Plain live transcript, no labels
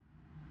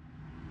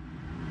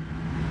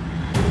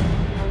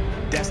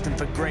destined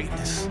for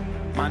greatness.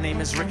 My name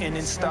is written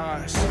in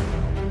stars,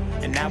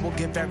 and I will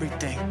give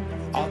everything,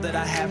 all that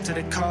I have to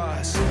the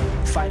cause.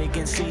 Fight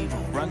against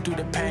evil, run through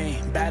the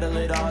pain, battle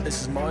it all,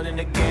 this is more than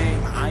a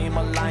game. I am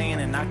a lion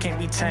and I can't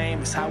be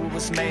tamed, it's how it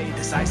was made,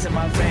 there's ice in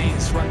my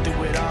veins, run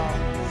through it all.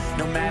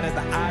 No matter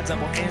the odds, I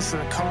will answer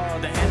the call.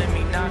 The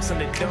enemy knocks on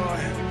the door.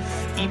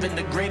 Even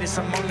the greatest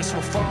among us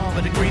will fall,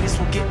 but the greatest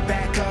will get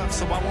back up.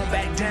 So I won't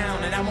back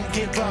down, and I won't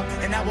give up,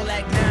 and I will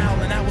act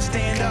now, and I will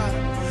stand up.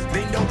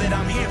 They know that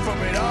I'm here for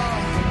it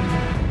all.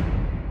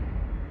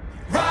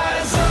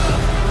 Rise up,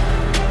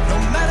 no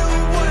matter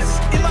what's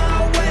in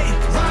my way.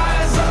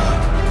 Rise up,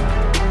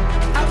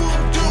 I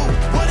will do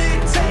what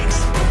it takes.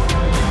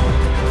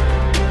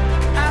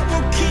 I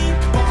will keep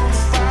on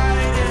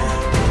fighting.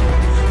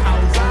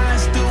 I'll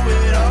rise through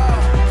it all.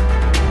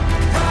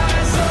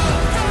 Rise up,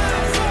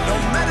 no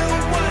matter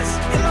what's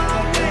in my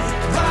way.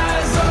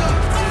 Rise up,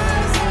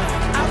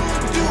 I will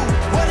do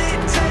what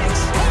it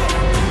takes.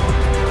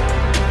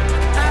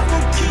 I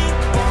will keep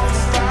on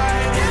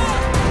fighting.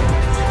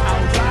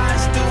 I'll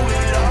rise through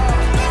it all.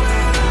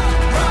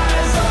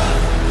 Rise up.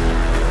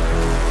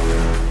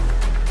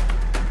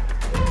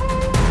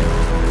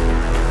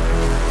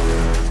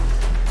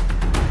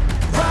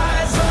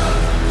 Rise up.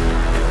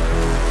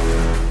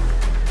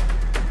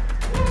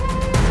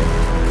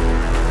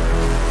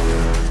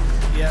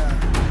 Yeah.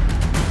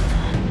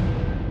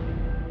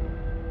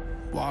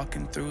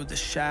 Walking through the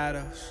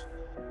shadows,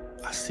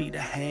 I see the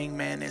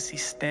hangman as he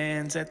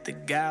stands at the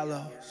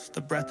gallows.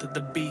 The breath of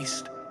the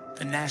beast,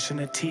 the gnashing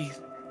of teeth.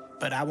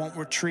 But I won't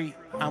retreat,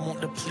 I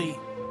won't deplete.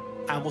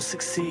 I will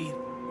succeed,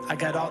 I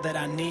got all that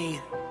I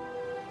need.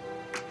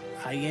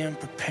 I am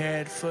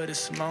prepared for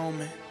this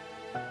moment.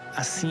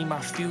 I see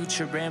my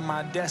future and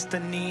my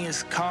destiny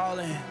is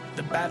calling.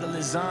 The battle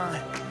is on,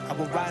 I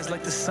will rise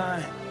like the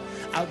sun.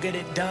 I'll get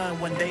it done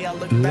one day, I'll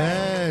look back.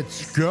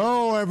 Let's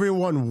go,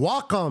 everyone.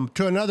 Welcome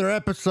to another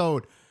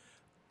episode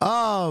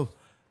of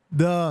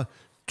the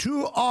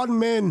Two Odd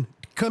Men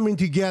Coming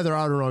Together.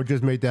 I don't know, I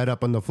just made that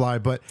up on the fly,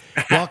 but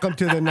welcome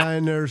to the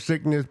Niners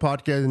Sickness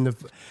Podcast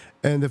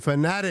and the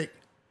Fanatic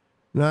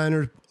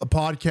Niners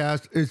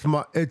Podcast.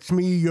 It's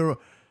me, your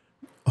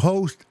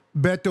host,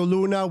 Beto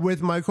Luna,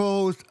 with my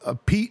co-host,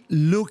 Pete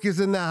Lucas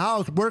in the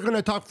house. We're going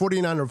to talk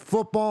 49er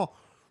football.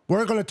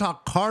 We're going to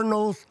talk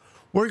Cardinals.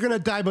 We're going to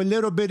dive a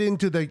little bit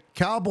into the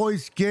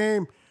Cowboys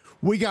game.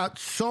 We got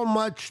so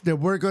much that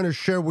we're going to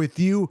share with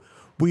you.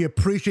 We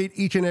appreciate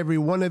each and every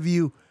one of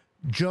you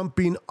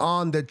jumping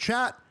on the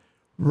chat.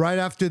 Right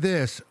after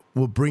this,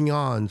 we'll bring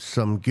on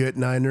some good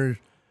Niners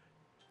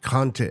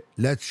content.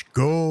 Let's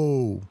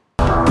go.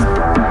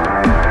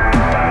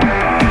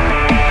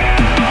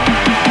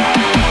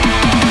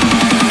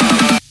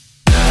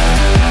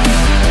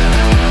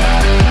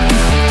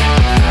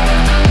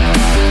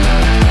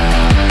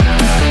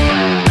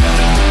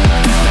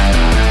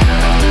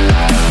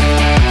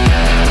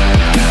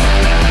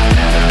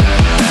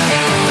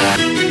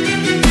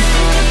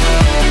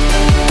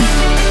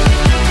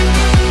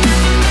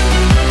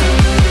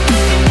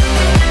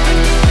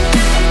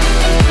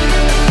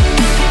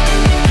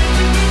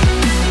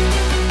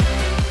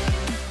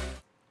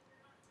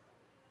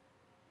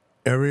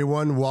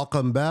 Everyone,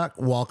 welcome back.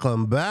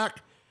 Welcome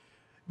back.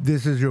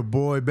 This is your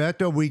boy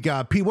Beto. We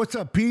got Pete. What's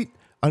up, Pete?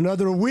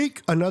 Another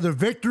week, another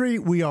victory.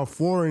 We are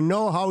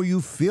 4-0. How are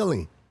you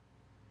feeling?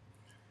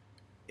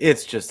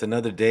 It's just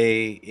another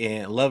day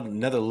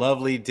another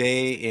lovely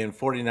day in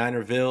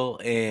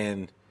 49erville,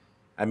 and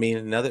I mean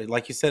another,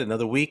 like you said,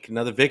 another week,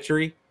 another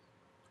victory.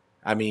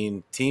 I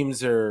mean,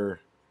 teams are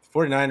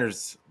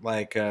 49ers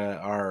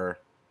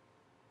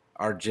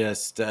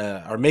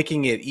are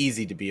making it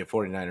easy to be a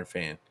 49er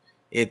fan.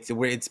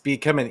 It's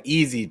becoming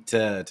easy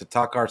to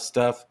talk our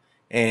stuff,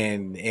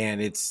 and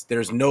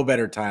there's no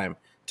better time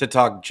to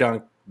talk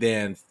junk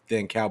than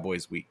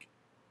Cowboys week.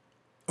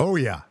 Oh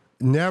yeah,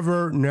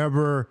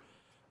 never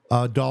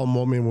a dull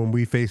moment when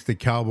we face the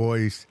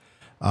Cowboys.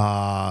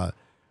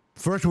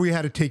 First, we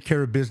had to take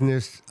care of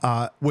business,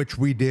 which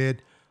we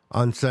did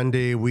on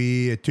Sunday.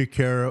 We took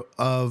care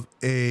of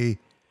a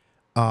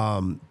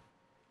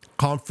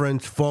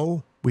conference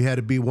foe. We had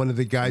to be one of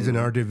the guys in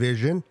our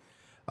division.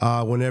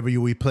 Whenever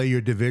we play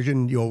your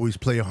division, you always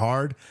play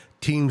hard.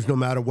 Teams, no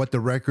matter what the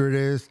record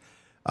is,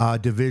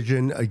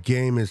 division, a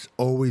game is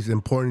always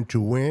important to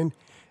win.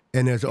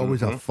 And there's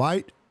always a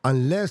fight,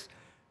 unless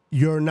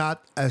you're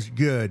not as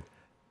good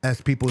as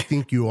people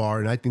think you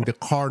are. And I think the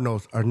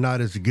Cardinals are not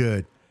as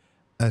good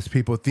as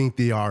people think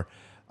they are.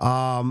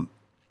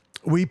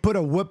 We put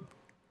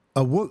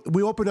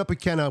we opened up a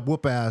can of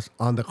whoop ass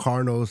on the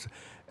Cardinals,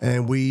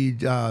 and we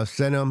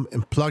sent them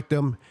and plucked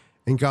them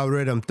and got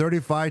rid of them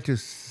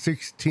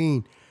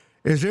 35-16.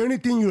 Is there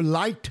anything you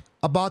liked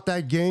about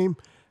that game,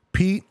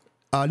 Pete?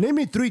 Name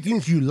me 3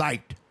 things you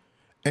liked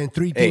and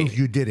 3 things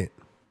you didn't.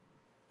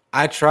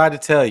 I tried to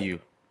tell you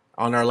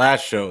on our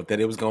last show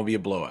that it was going to be a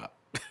blowout.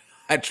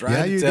 I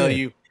tried to tell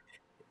you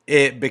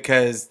it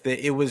because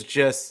it was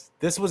just,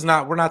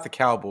 we're not the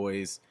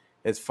Cowboys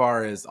as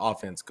far as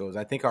offense goes.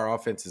 I think our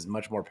offense is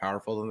much more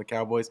powerful than the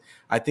Cowboys.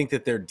 I think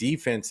that their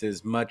defense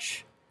is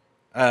much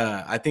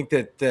I think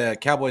that the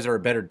Cowboys are a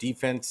better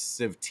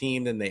defensive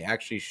team than they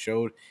actually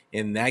showed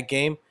in that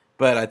game.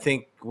 But I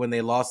think when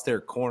they lost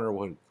their corner,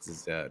 what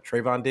is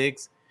Trayvon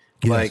Diggs,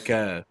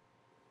 Yes.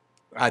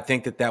 I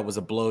think that was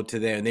a blow to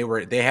them.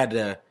 They had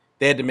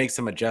to make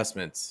some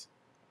adjustments,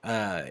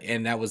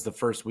 and that was the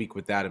first week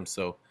without him.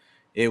 So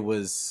it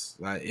was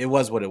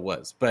what it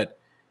was. But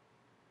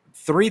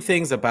three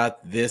things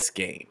about this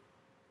game.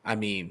 I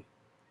mean,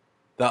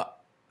 the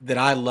that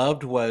I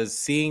loved was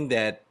seeing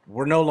that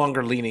we're no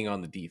longer leaning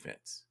on the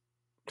defense.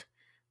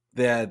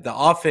 The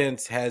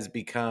offense has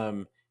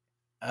become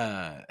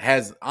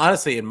has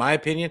honestly, in my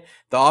opinion,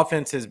 the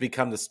offense has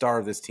become the star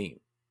of this team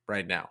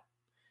right now.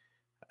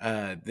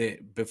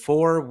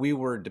 Before we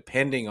were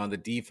depending on the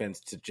defense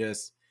to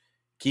just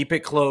keep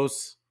it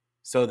close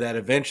so that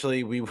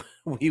eventually we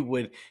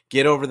would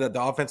get over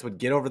the offense would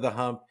get over the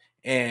hump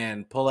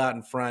and pull out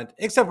in front.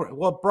 Except for,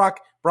 well,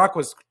 Brock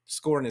was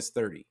scoring his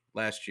 30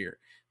 last year.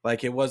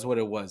 Like, it was what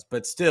it was,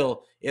 but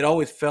still, it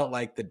always felt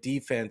like the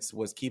defense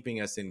was keeping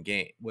us in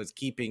game, was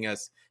keeping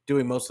us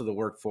doing most of the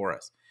work for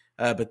us.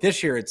 But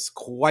this year, it's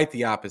quite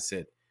the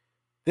opposite.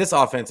 This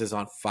offense is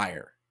on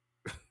fire.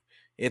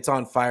 It's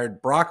on fire.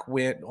 Brock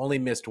only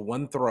missed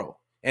one throw,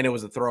 and it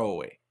was a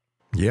throwaway.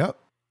 Yep.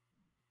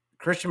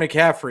 Christian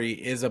McCaffrey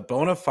is a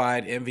bona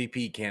fide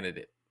MVP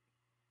candidate.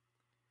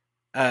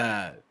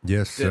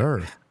 Yes,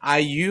 sir.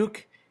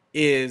 Ayuk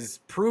is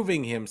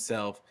proving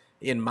himself,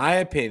 in my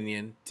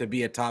opinion, to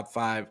be a top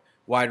 5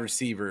 wide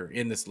receiver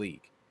in this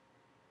league.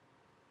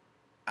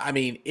 I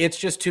mean, it's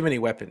just too many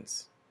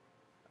weapons.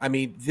 I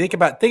mean, think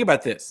about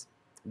this.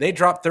 They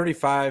dropped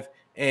 35,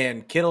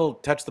 and Kittle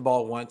touched the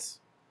ball once.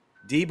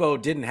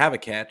 Debo didn't have a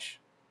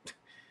catch.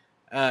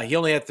 He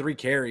only had 3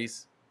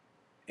 carries.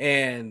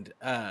 And,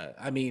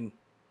 I mean,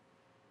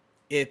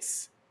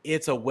 it's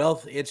a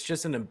wealth. It's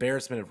just an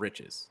embarrassment of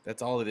riches.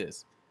 That's all it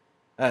is.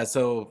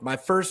 So my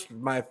first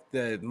thing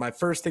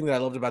that I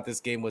loved about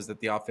this game was that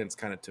the offense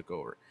kind of took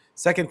over.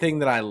 Second thing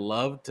that I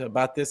loved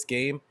about this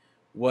game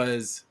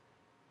was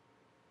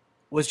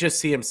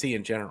just CMC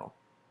in general.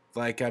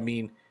 Like, I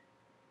mean,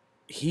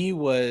 he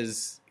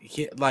was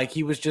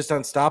just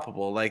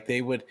unstoppable. Like,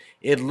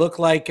 it looked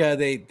like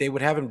they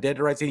would have him dead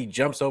to rights and he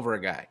jumps over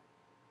a guy.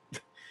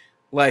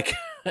 Like,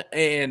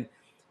 and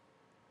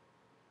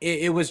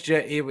he was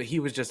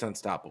just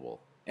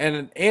unstoppable.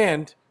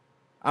 And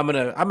I'm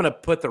gonna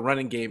put the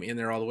running game in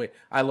there all the way.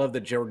 I love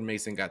that Jordan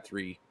Mason got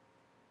 3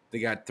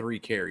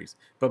 carries.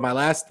 But my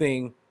last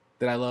thing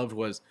that I loved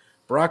was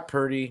Brock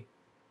Purdy.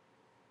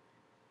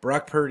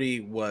 Brock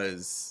Purdy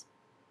was,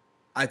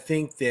 I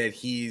think that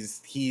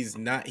he's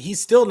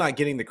still not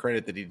getting the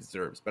credit that he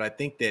deserves, but I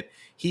think that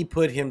he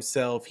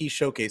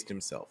showcased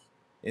himself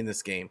in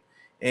this game.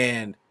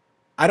 And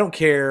I don't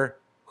care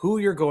who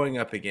you're going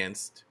up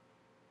against.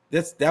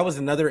 That was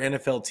another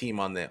NFL team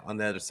on the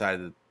other side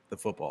of the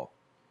football.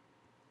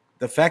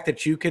 The fact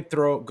that you could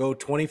go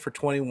 20 for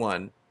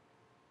 21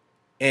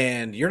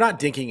 and you're not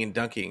dinking and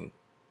dunking.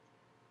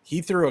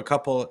 He threw a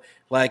couple,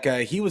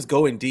 he was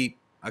going deep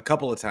a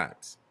couple of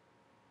times.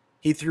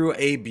 He threw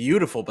a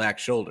beautiful back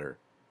shoulder.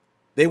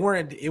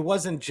 It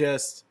wasn't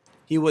just,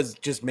 he was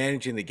just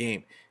managing the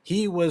game.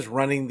 He was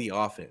running the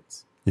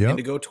offense. Yep. And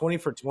to go 20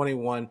 for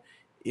 21,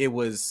 it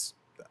was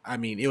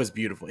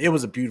beautiful. It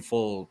was a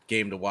beautiful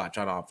game to watch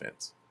on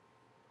offense.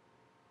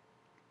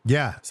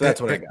 Yeah. So that's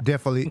what I got.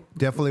 Definitely.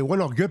 Well,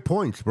 no, good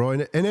points, bro.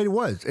 And it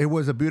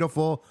was a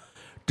beautiful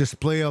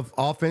display of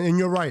offense. And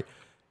you're right.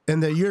 In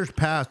the years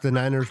past, the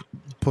Niners,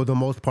 for the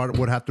most part,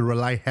 would have to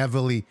rely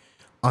heavily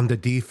on the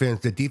defense.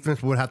 The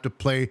defense would have to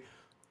play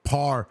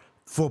par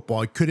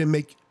football. It couldn't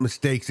make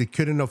mistakes. It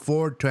couldn't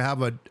afford to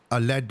have a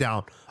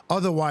letdown.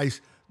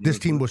 Otherwise, this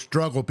team would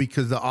struggle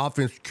because the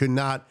offense could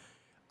not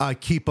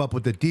keep up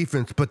with the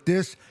defense. But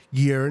this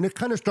year, and it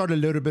kind of started a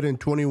little bit in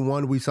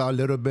 21, we saw a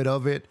little bit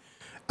of it,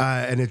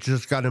 and it's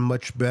just gotten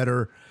much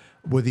better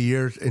with the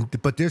years.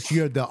 But this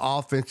year, the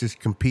offense is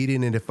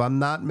competing, and if I'm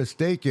not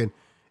mistaken,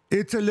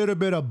 it's a little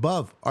bit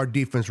above our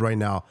defense right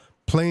now,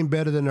 playing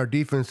better than our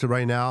defense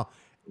right now.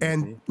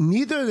 And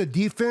neither the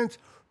defense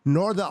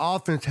nor the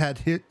offense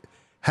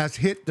has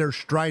hit their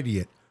stride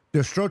yet.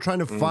 They're still trying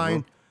to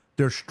find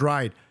their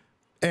stride.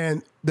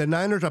 And the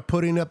Niners are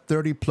putting up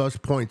 30-plus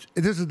points.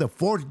 This is the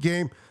 4th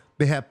game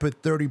they have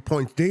put 30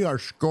 points. They are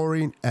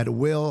scoring at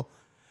will.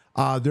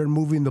 They're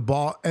moving the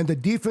ball. And the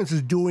defense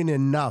is doing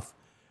enough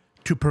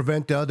to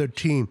prevent the other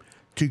team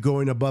to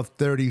going above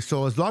 30.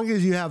 So as long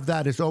as you have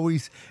that, it's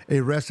always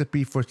a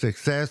recipe for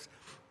success.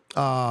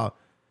 The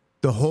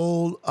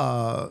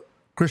whole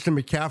Christian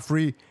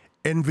McCaffrey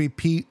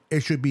MVP,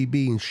 it should be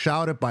being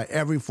shouted by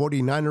every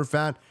 49er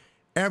fan.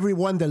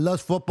 Everyone that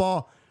loves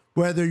football,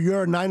 whether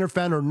you're a Niner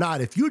fan or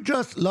not, if you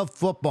just love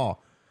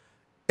football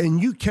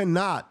and you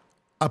cannot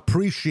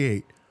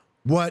appreciate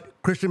what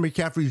Christian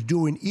McCaffrey is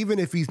doing, even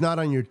if he's not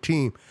on your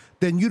team,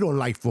 then you don't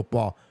like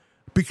football.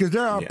 Because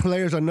there are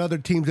players on other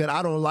teams that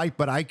I don't like,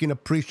 but I can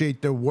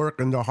appreciate their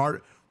work and the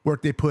hard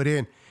work they put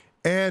in.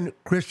 And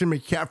Christian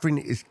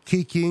McCaffrey is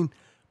kicking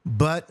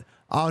butt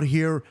out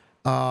here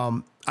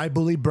I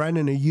believe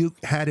Brandon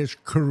Ayuk had his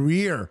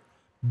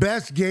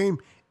best game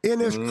in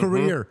his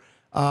career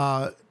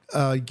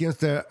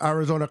against the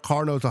Arizona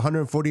Cardinals,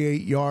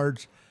 148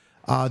 yards.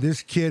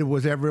 This kid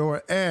was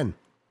everywhere. And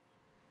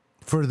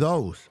for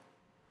those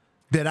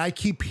that I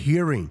keep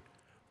hearing,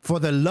 for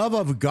the love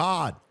of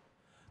God,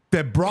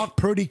 that Brock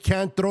Purdy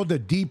can't throw the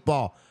deep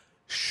ball,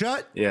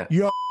 shut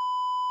your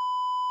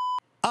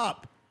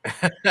up.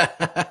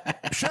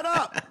 Shut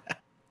up.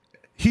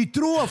 He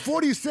threw a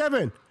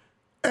 47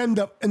 in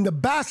the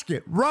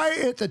basket right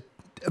at the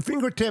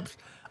fingertips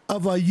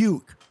of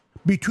Ayuk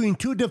between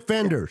two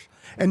defenders.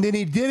 And then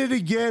he did it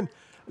again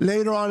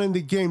later on in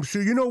the game. So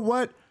you know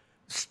what?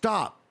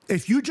 Stop.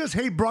 If you just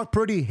hate Brock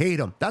Purdy, hate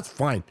him. That's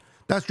fine.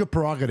 That's your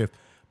prerogative.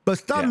 But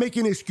stop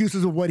making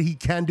excuses of what he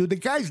can do. The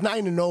guy's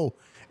 9-0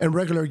 in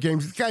regular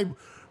games. This guy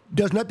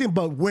does nothing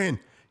but win.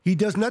 He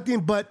does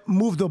nothing but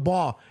move the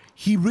ball.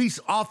 He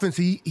reads offense.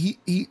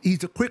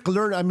 He's a quick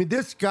learner. I mean,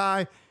 this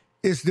guy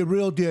is the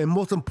real deal. And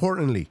most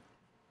importantly,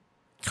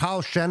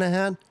 Kyle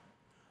Shanahan,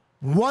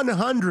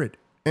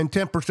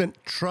 110%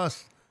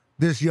 trusts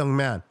this young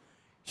man.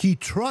 He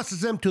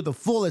trusts him to the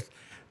fullest.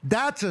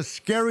 That's a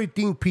scary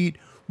thing, Pete,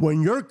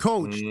 when your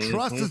coach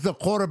trusts the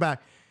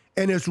quarterback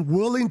and is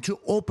willing to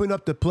open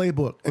up the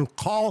playbook and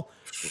call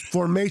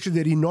formation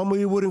that he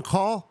normally wouldn't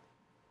call.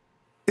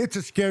 It's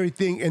a scary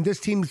thing, and this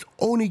team's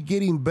only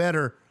getting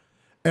better.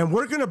 And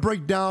we're going to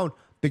break down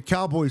the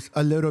Cowboys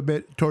a little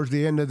bit towards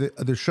the end of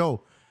the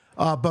show.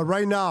 But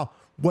right now,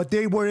 what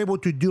they were able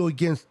to do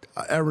against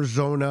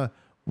Arizona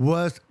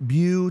was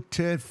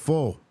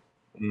beautiful.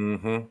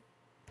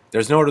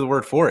 There's no other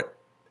word for it.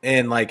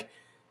 And, like,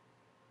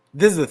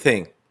 this is the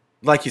thing.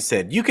 Like you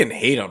said, you can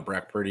hate on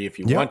Brock Purdy if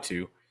you want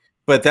to,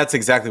 but that's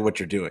exactly what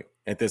you're doing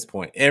at this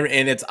point. And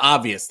it's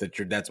obvious that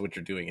that's what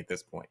you're doing at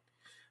this point.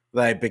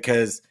 Like,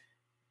 because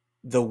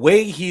the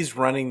way he's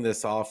running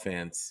this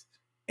offense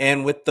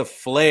and with the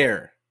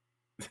flair,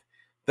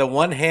 the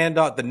one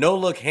handoff, the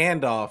no-look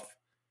handoff,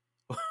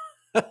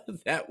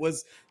 that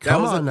was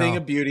a thing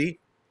of beauty.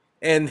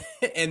 And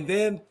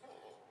then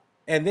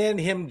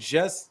him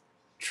just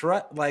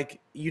like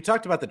you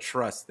talked about the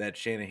trust that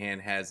Shanahan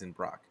has in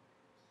Brock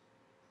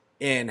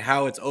and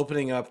how it's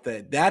opening up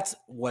that's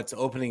what's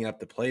opening up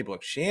the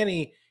playbook.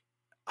 Shanny,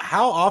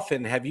 how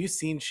often have you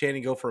seen Shanny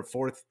go for it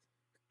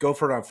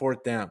on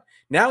fourth down?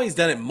 Now he's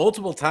done it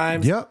multiple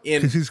times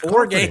in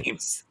 4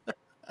 games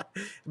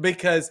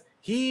because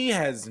he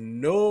has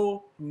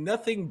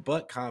nothing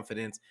but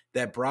confidence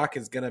that Brock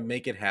is going to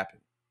make it happen.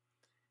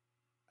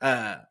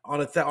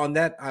 On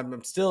that,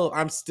 I'm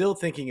still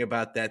thinking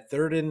about that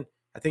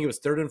I think it was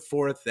 3rd and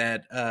 4th,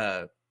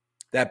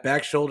 that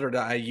back shoulder to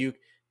Ayuk.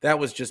 That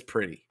was just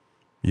pretty.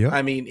 Yeah.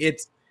 I mean,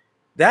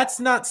 that's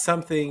not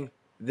something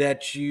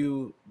that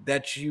you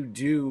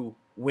do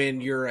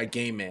when you're a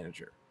game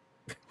manager.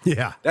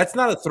 Yeah. That's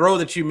not a throw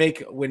that you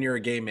make when you're a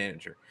game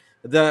manager.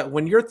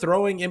 When you're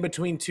throwing in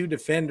between 2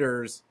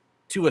 defenders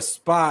to a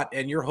spot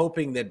and you're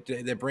hoping that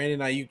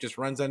Brandon Ayuk just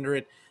runs under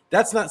it,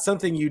 that's not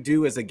something you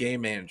do as a game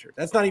manager.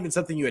 That's not even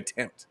something you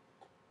attempt.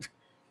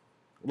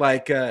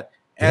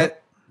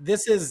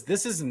 This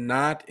is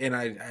not, and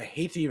I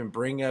hate to even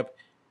bring up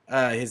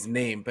his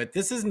name, but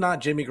this is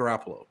not Jimmy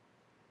Garoppolo.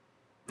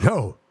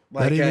 No,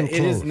 it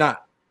is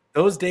not.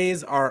 Those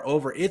days are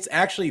over. It's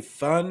actually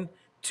fun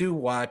to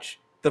watch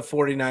the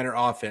 49er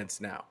offense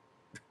now.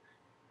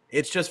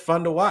 It's just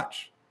fun to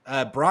watch.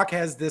 Brock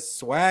has this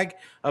swag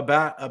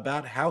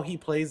about how he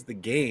plays the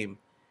game,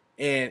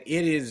 and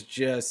it is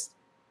just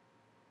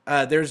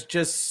there's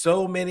just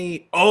so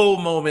many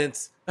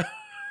moments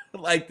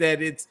like that.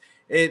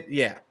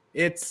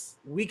 There's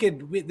going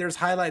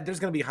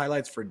to be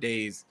highlights for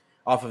days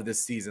off of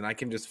this season. I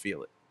can just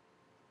feel it.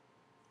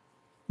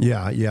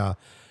 Yeah.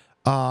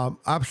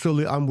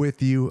 Absolutely. I'm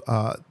with you.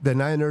 The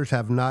Niners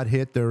have not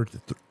hit their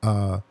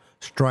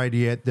stride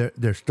yet.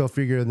 They're still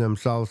figuring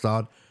themselves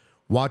out.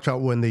 Watch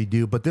out when they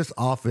do. But this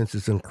offense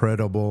is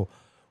incredible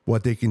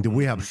what they can do.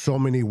 We have so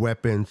many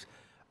weapons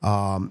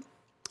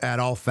at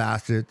all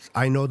facets.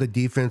 I know the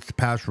defense,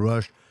 pass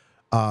rush,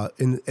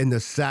 in the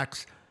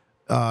sacks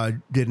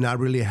did not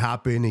really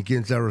happen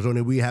against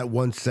Arizona. We had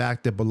 1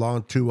 sack that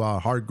belonged to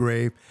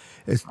Hargrave.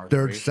 It's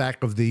 3rd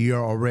sack of the year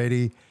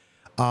already.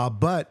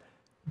 But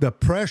the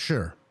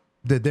pressure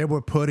that they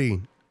were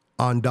putting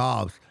on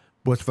Dobbs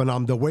was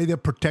phenomenal. The way they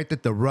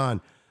protected the run,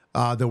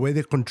 the way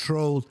they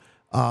controlled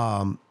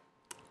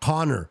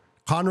Connor.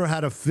 Connor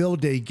had a field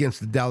day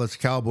against the Dallas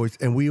Cowboys,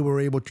 and we were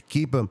able to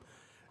keep him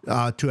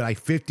to like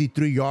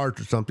 53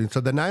 yards or something.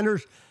 So the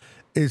Niners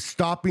is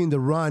stopping the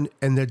run,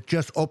 and that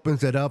just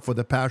opens it up for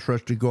the pass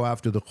rush to go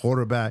after the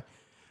quarterback.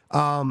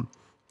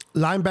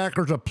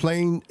 Linebackers are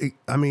playing.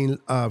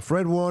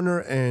 Fred Warner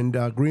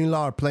and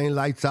Greenlaw are playing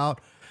lights out.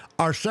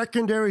 Our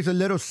secondary is a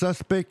little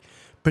suspect,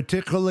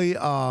 particularly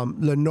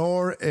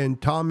Lenore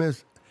and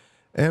Thomas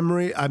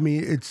Emery. I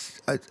mean,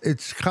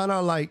 it's kind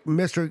of like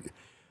Mr.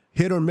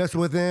 Hit or miss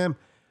with them.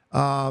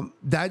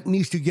 That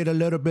needs to get a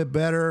little bit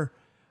better.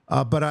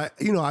 But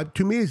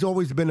to me, it's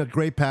always been a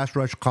great pass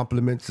rush,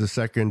 complements the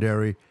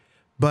secondary.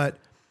 But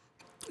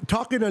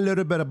talking a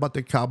little bit about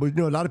the Cowboys,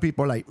 a lot of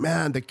people are like,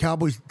 man, the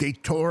Cowboys, they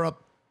tore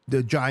up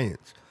the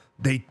Giants.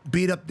 They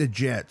beat up the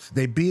Jets.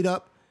 They beat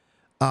up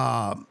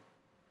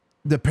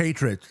the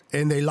Patriots,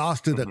 and they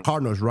lost to the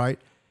Cardinals, right?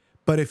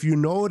 But if you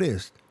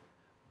noticed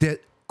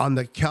that on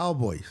the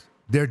Cowboys,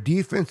 their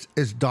defense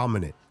is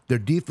dominant. Their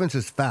defense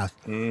is fast.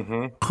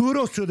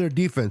 Kudos to their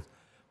defense.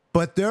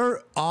 But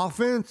their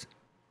offense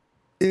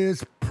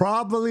is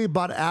probably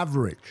about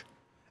average.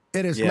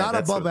 It is not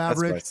above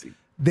average.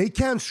 They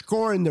can't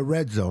score in the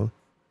red zone.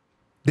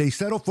 They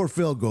settle for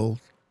field goals.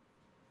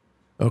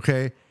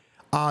 Okay?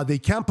 They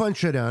can't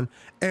punch it in.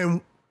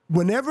 And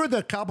whenever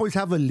the Cowboys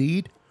have a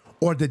lead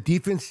or the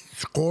defense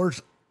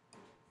scores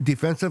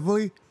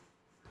defensively,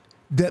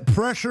 the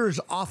pressure is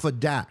off of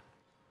Dak.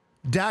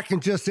 Dak can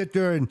just sit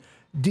there and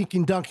dink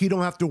and dunk. He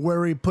don't have to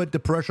worry, put the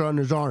pressure on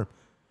his arm.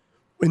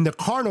 In the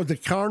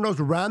Cardinals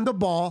ran the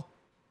ball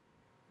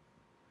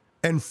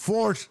and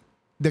forced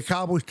the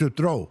Cowboys to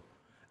throw.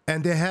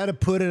 And they had to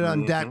put it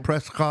on Dak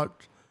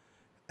Prescott's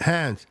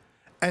hands.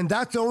 And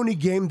that's the only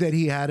game that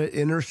he had an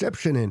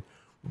interception in.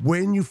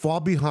 When you fall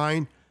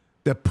behind,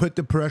 that put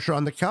the pressure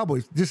on the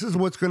Cowboys. This is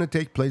what's going to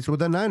take place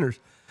with the Niners.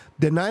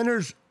 The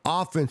Niners'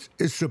 offense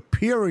is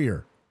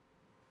superior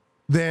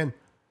than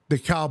the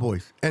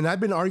Cowboys. And I've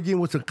been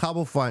arguing with some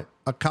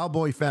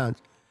Cowboy fans.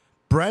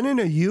 Brandon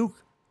Ayuk,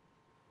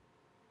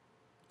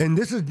 and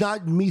this is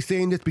not me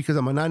saying this because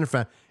I'm a Niner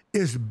fan,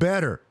 is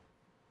better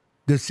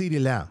than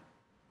CeeDee Lamb.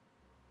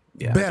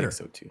 Yeah, better. I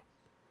think so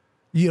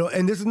too.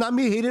 And this is not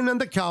me hating on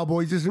the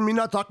Cowboys. This is me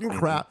not talking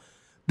crap.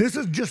 This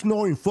is just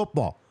knowing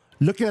football.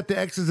 Looking at the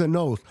X's and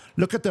O's.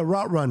 Look at the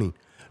route running.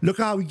 Look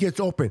at how he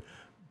gets open.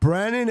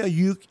 Brandon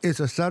Ayuk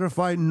is a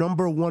certified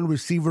number one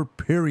receiver,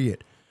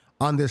 period,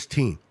 on this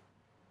team.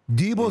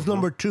 Debo's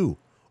number two.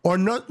 Or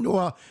not,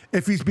 well,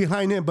 if he's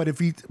behind him,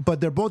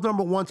 but they're both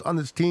number ones on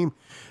this team.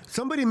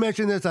 Somebody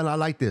mentioned this, and I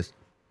like this.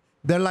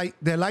 They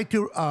like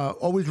to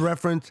always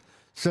reference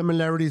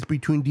similarities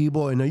between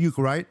Debo and Ayuk,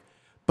 right?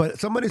 But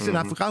somebody said,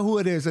 I forgot who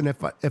it is, and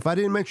if I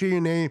didn't mention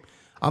your name,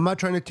 I'm not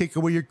trying to take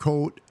away your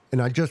coat,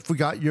 and I just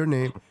forgot your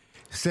name.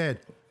 Said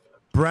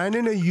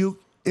Brandon Ayuk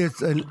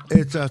it's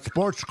a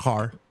sports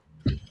car,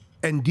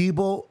 and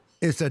Debo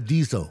is a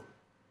diesel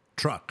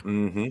truck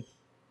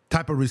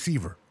type of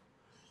receiver.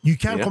 You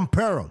can't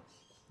compare them.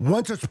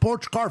 One's a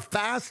sports car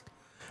fast,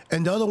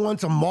 and the other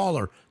one's a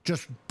mauler,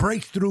 just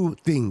breaks through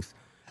things.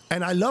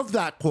 And I love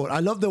that quote. I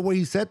love the way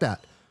he said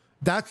that.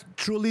 That's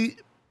truly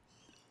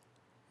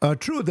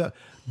true. The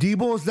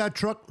Debo is that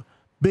truck,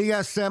 big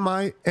ass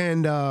semi,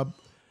 and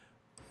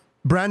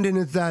Brandon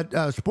is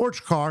that sports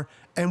car,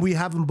 and we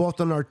have them both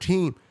on our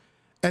team.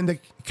 And the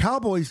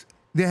Cowboys,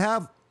 they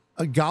have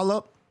a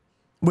Gallup,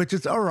 which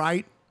is all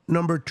right,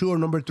 number 2 or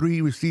number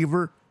 3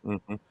 receiver.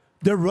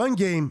 Their run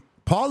game,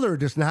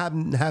 Pollard has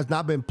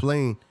not been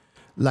playing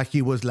like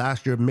he was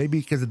last year. Maybe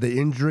because of the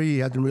injury, he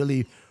hasn't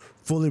really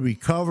fully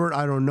recovered.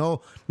 I don't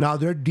know. Now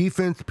their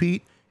defense,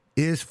 Pete,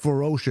 is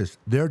ferocious.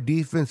 Their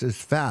defense is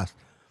fast.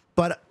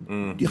 But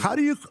how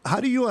do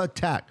you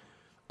attack?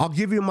 I'll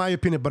give you my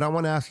opinion, but I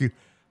want to ask you,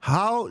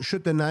 how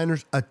should the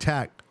Niners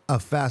attack a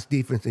fast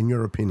defense in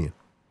your opinion?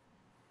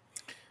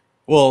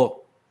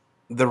 Well,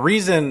 the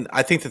reason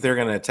I think that they're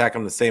going to attack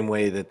them the same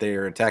way that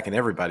they're attacking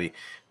everybody,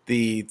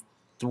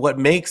 what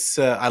makes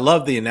I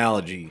love the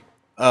analogy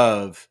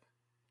of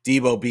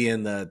Debo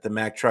being the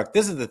Mack truck.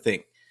 This is the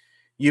thing.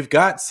 You've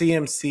got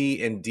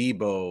CMC and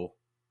Debo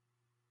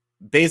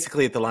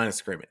basically at the line of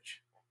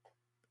scrimmage.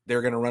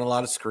 They're going to run a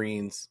lot of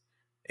screens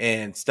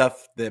and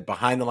stuff that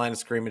behind the line of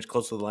scrimmage,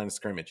 close to the line of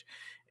scrimmage.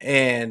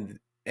 And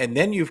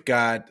then you've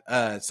got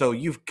so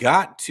you've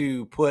got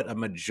to put a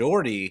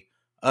majority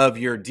of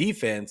your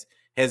defense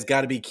has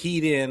got to be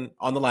keyed in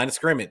on the line of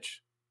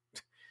scrimmage.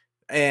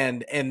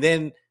 And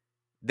then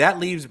that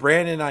leaves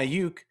Brandon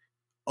Ayuk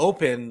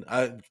open,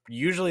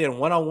 usually in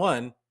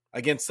one-on-one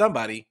against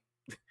somebody,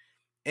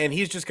 and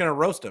he's just going to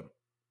roast him.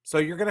 So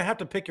you're going to have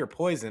to pick your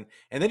poison.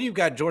 And then you've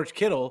got George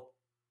Kittle,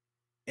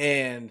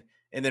 and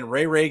then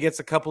Ray gets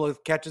a couple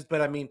of catches.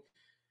 But, I mean,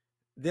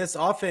 this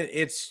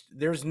offense,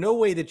 there's no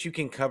way that you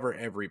can cover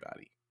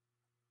everybody.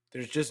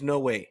 There's just no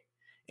way.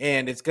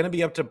 And it's going to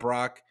be up to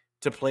Brock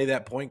to play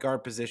that point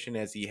guard position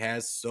as he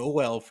has so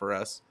well for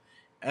us,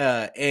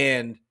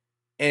 and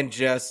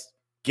just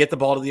get the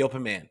ball to the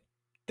open man.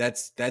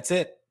 That's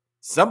it.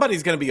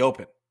 Somebody's going to be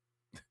open.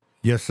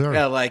 Yes, sir.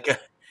 Yeah,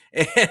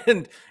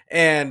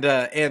 and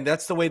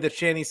that's the way that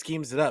Shanny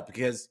schemes it up,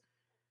 because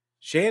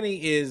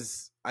Shanny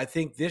is, I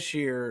think this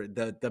year,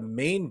 the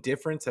main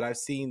difference that I've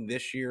seen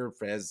this year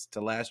as to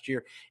last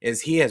year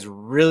is he has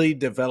really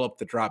developed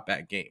the drop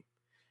back game.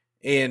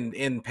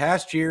 In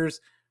past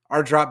years,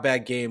 our drop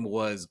back game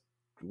was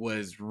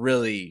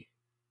really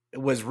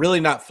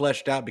not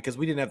fleshed out because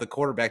we didn't have the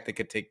quarterback that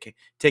could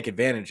take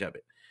advantage of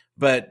it.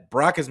 But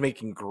Brock is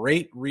making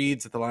great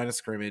reads at the line of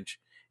scrimmage,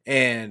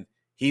 and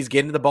he's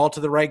getting the ball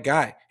to the right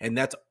guy. And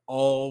that's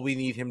all we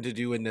need him to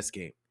do in this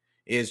game,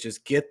 is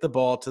just get the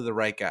ball to the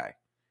right guy.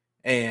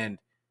 And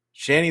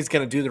Shanny's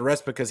going to do the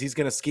rest because he's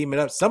going to scheme it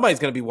up. Somebody's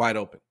going to be wide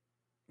open.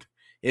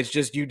 It's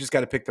just you just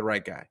got to pick the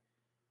right guy.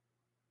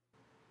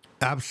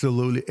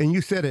 Absolutely. And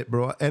you said it,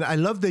 bro. And I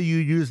love that you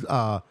used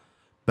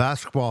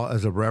basketball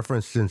as a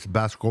reference since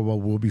basketball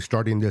will be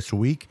starting this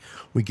week.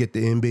 We get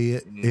the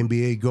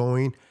NBA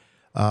going.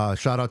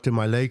 Shout out to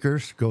my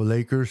Lakers. Go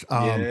Lakers.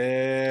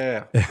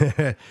 Yeah.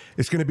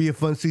 It's going to be a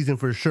fun season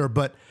for sure.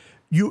 But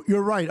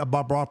you're right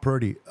about Brock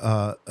Purdy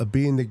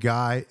being the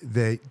guy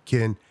that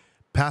can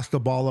pass the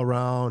ball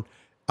around.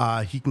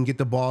 He can get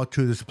the ball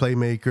to his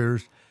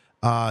playmakers.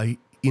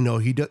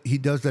 He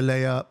does the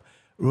layup.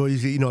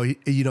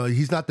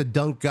 He's not the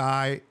dunk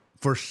guy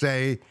per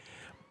se.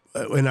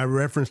 And I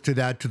reference to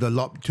that to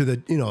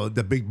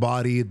the big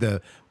body,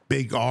 the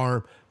big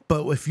arm.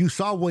 But if you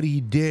saw what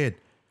he did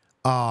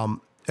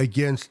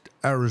against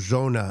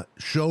Arizona,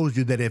 shows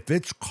you that if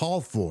it's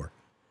called for,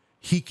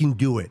 he can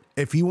do it.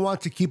 If he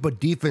wants to keep a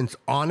defense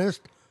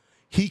honest,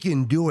 he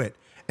can do it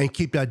and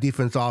keep that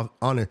defense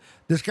honest.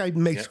 This guy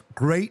makes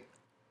great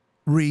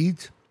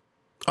reads,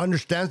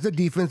 understands the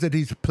defense that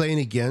he's playing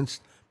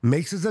against,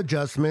 makes his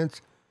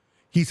adjustments.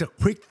 He's a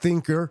quick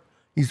thinker.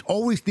 He's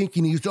always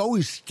thinking. He's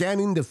always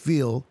scanning the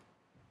field.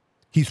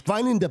 He's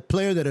finding the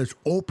player that is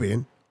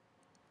open,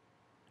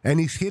 and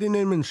he's hitting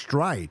him in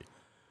stride.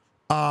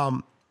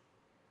 I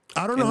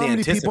don't know how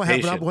many people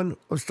have that one.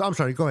 I'm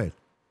sorry. Go ahead.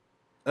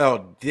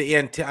 Oh,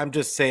 I'm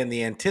just saying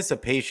the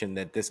anticipation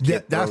that this kid. Yeah,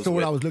 that's the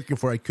word I was looking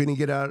for. I couldn't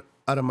get out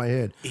of my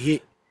head.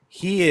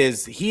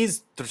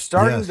 He's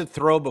starting to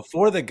throw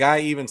before the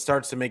guy even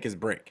starts to make his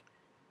break.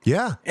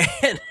 Yeah,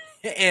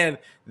 and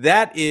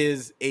that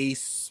is a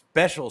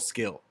special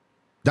skill.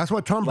 That's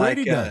what Tom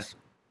Brady does.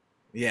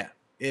 Yeah,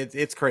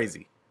 it's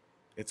crazy.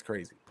 It's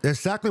crazy.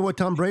 Exactly what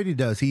Tom Brady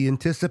does. He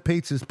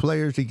anticipates his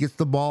players. He gets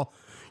the ball.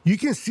 You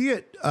can see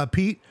it,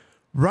 Pete,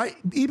 right?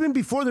 Even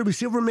before the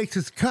receiver makes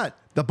his cut,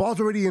 the ball's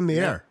already in the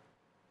air.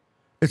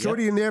 It's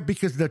already in there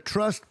because the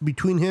trust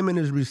between him and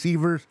his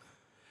receivers.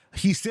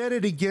 He said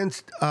it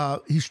against,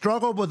 he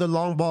struggled with the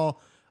long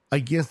ball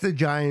against the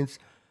Giants.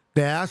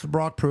 They asked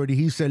Brock Purdy.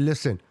 He said,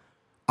 listen,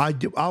 I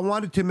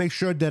wanted to make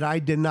sure that I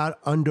did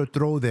not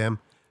underthrow them,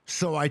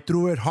 so I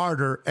threw it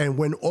harder and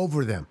went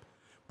over them.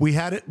 We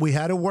had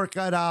to work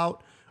that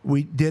out.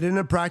 We did it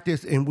in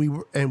practice, and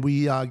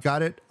we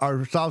got it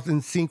ourselves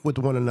in sync with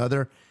one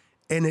another,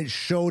 and it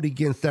showed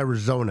against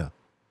Arizona.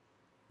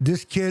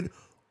 This kid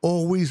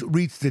always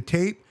reads the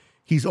tape.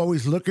 He's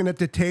always looking at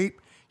the tape.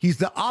 He's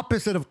the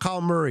opposite of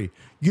Kyle Murray.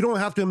 You don't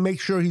have to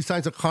make sure he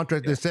signs a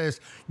contract that says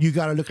you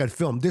got to look at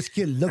film. This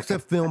kid looks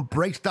at film,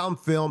 breaks down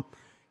film.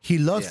 He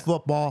loves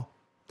football.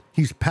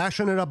 He's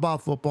passionate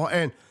about football.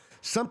 And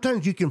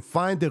sometimes you can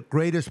find the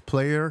greatest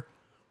player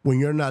when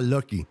you're not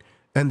looking.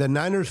 And the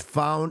Niners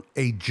found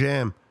a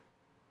gem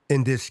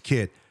in this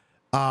kid.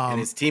 And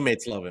his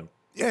teammates love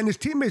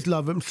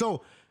him.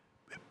 So,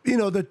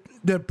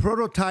 the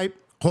prototype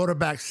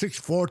quarterback,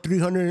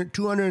 6'4",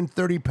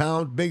 230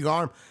 pounds, big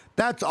arm,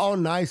 that's all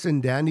nice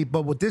and dandy.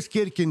 But what this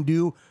kid can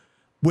do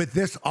with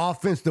this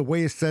offense, the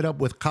way it's set up,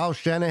 with Kyle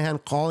Shanahan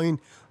calling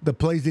the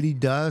plays that he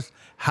does,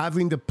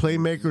 having the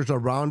playmakers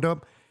around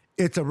him,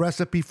 it's a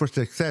recipe for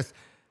success.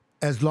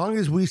 As long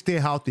as we stay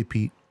healthy,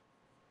 Pete.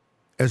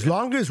 As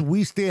long as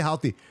we stay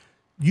healthy.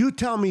 You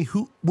tell me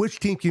which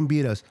team can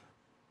beat us.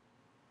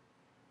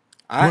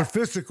 We're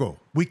physical.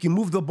 We can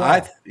move the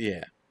ball.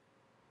 Yeah,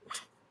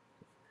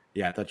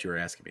 I thought you were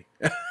asking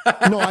me.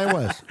 No, I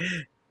was.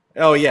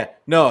 Oh, yeah.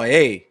 No,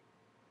 hey.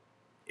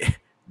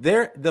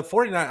 The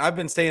 49ers, I've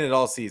been saying it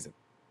all season.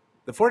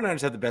 The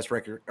 49ers have the best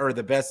record or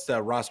the best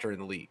roster in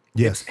the league.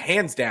 Yes. It's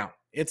hands down.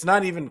 It's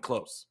not even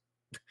close.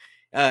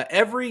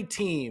 Every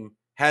team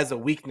has a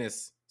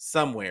weakness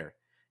somewhere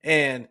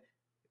and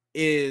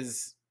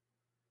is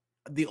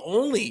the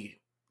only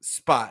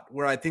spot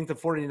where I think the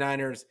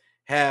 49ers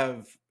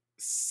have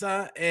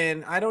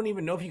and I don't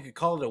even know if you could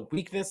call it a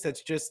weakness.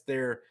 That's just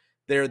their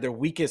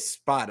weakest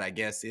spot, I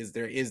guess, is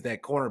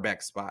that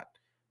cornerback spot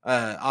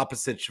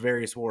opposite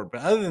Shavarius Ward.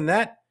 But other than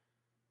that,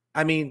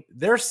 I mean,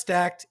 they're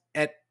stacked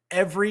at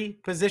every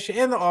position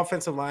and the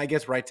offensive line, I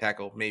guess right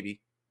tackle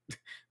maybe.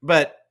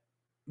 but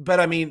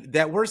I mean,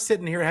 that we're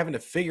sitting here having to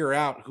figure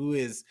out who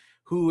is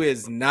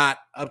not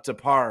up to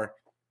par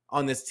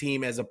on this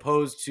team as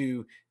opposed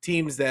to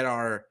teams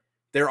that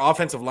their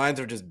offensive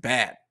lines are just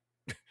bad.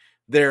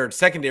 Their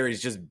secondary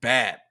is just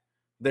bad.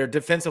 Their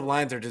defensive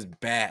lines are just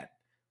bad.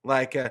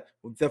 Like the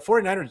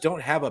 49ers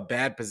don't have a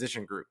bad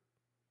position group.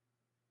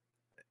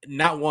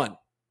 Not one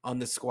on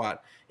this squad.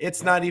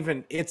 It's not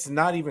even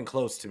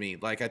close to me.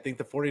 Like I think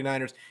the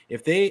 49ers,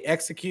 if they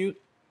execute,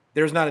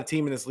 there's not a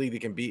team in this league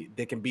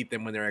that can beat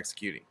them when they're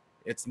executing.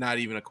 It's not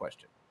even a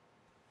question.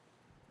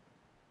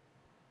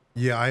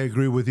 Yeah, I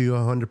agree with you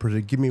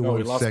 100%. Give me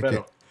 1 second.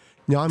 Beto.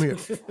 No, I'm here.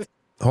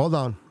 Hold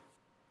on.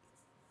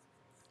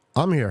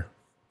 I'm here.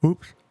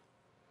 Oops.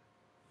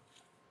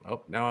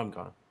 Oh, now I'm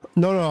gone.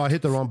 No, I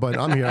hit the wrong button.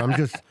 I'm here. I'm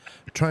just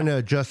trying to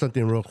adjust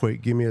something real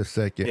quick. Give me a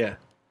second. Yeah.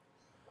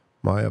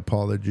 My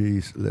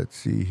apologies. Let's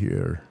see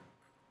here.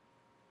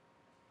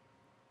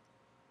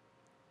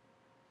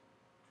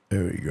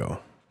 There we go.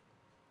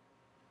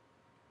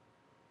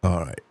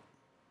 All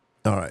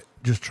right.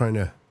 Just trying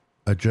to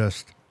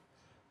adjust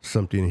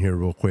something here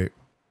real quick.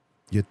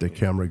 Get the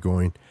camera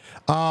going.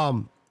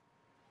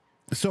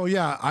 So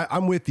yeah,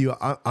 I'm with you.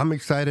 I'm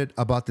excited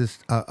about this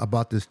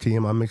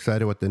team. I'm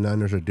excited what the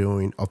Niners are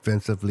doing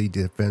offensively,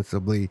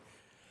 defensively,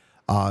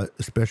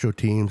 special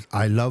teams.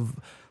 I love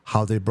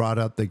how they brought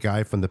up the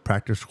guy from the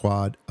practice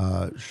squad.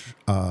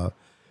 Forgot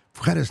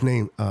his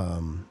name.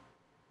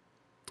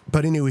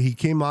 But anyway, he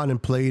came on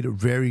and played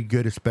very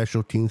good at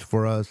special teams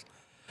for us.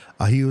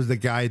 He was the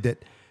guy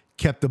that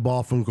kept the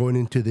ball from going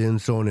into the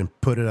end zone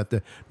and put it at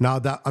the. Now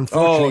that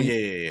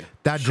unfortunately,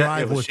 that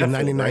drive was the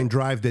 99 right?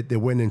 drive that they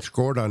went and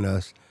scored on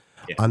us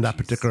on that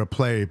particular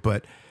play.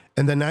 But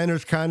and the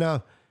Niners kind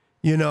of,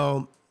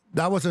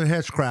 that was a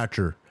head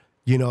scratcher.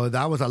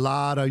 That was a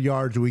lot of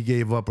yards we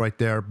gave up right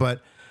there.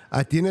 But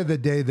at the end of the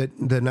day,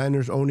 the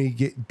Niners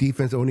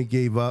defense only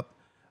gave up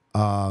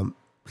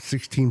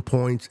 16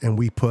 points, and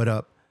we put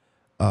up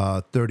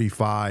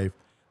 35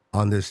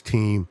 on this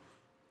team.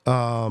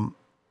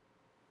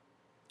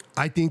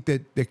 I think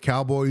that the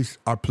Cowboys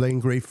are playing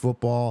great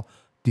football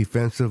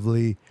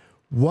defensively.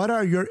 What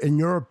are in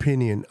your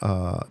opinion,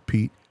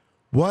 Pete,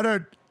 what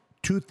are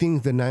two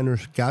things the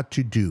Niners got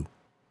to do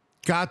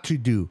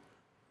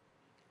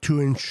to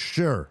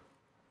ensure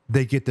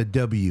they get the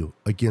W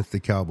against the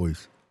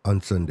Cowboys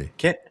on Sunday?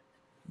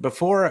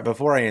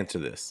 Before I answer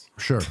this,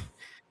 sure,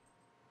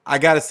 I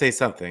got to say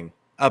something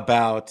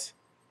about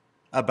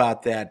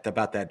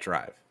that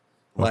drive.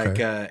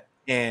 Okay.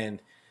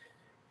 And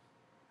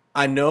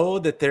I know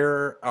that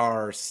there's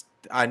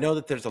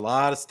a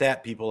lot of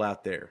stat people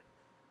out there,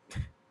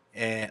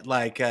 and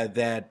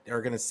that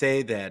are going to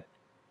say that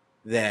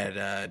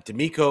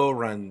D'Amico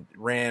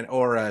ran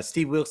or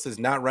Steve Wilkes is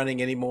not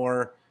running any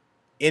more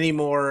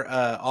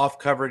off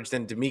coverage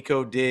than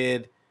D'Amico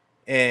did,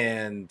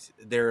 and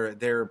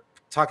they're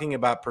talking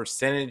about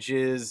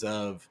percentages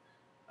of.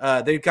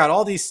 They've got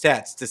all these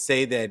stats to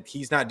say that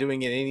he's not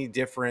doing it any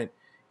different,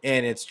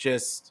 and it's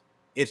just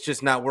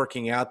not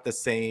working out the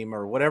same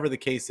or whatever the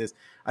case is.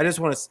 I just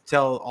want to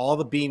tell all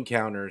the bean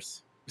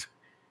counters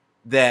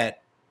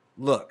that,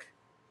 look,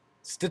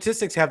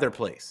 statistics have their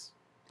place.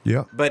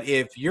 Yeah. But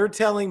if you're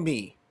telling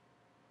me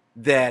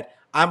that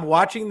I'm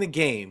watching the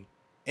game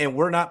and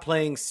we're not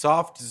playing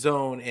soft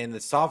zone, and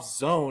the soft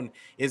zone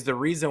is the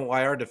reason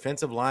why our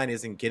defensive line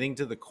isn't getting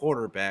to the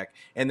quarterback,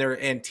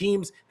 and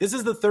teams, this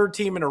is the third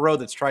team in a row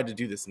that's tried to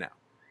do this now.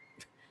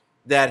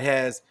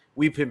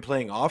 We've been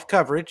playing off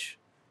coverage,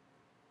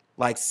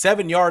 like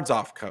 7 yards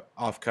off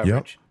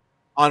coverage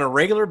on a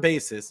regular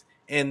basis,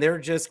 and they're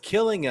just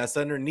killing us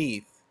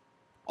underneath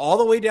all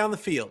the way down the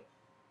field.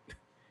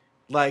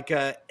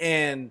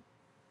 And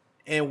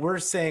we're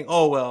saying,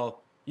 oh,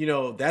 well,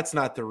 that's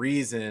not the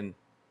reason.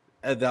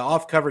 The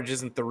off coverage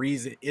isn't the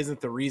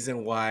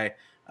reason why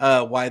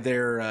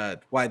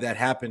that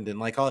happened.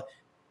 And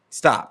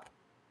stop,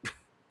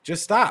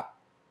 just stop.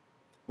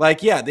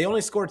 They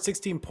only scored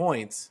 16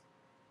 points,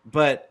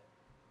 but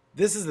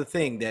this is the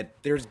thing, that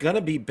there's going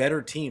to be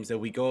better teams that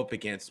we go up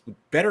against with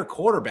better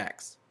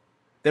quarterbacks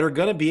that are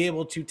going to be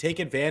able to take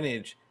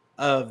advantage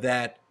of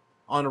that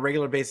on a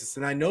regular basis.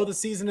 And I know the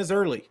season is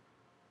early,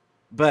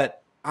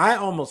 but I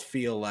almost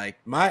feel like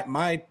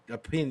my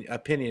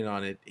opinion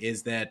on it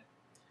is that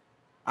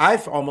I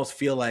almost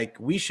feel like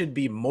we should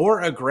be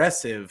more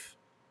aggressive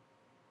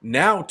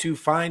now to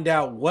find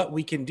out what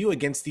we can do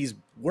against these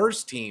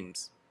worst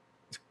teams.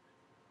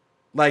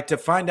 To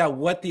find out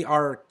what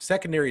our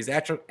secondary is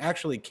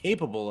actually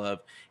capable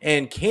of,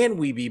 and can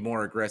we be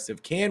more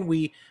aggressive? Can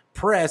we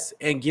press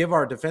and give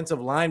our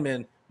defensive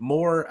linemen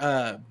more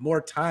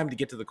time to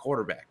get to the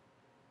quarterback?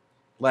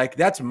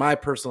 That's my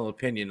personal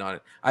opinion on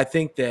it. I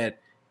think that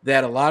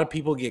a lot of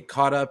people get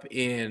caught up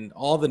in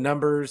all the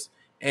numbers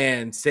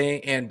and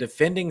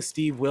defending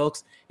Steve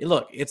Wilkes.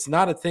 Look, it's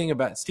not a thing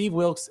about Steve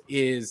Wilkes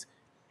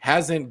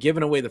hasn't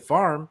given away the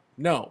farm.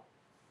 No,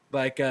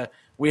 there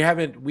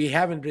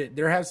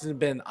hasn't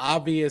been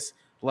obvious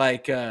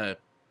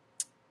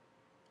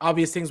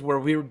things where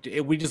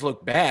we just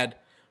look bad,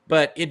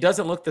 but it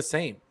doesn't look the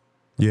same.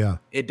 Yeah,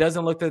 it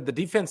doesn't look the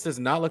defense does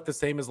not look the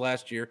same as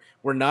last year.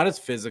 We're not as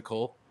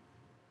physical.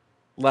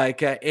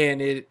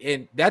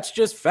 And that's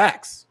just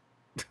facts.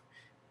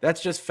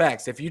 That's just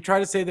facts. If you try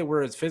to say that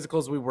we're as physical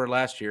as we were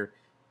last year,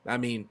 I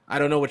mean, I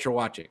don't know what you're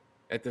watching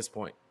at this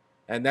point.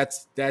 And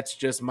that's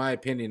just my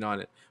opinion on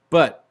it.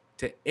 But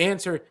to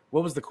answer,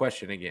 what was the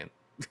question again?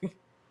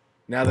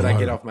 Now that I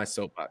get off my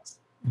soapbox.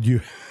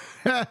 You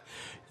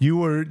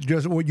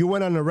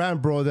went on a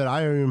rant, bro, that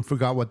I even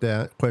forgot what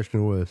that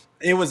question was.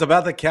 It was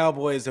about the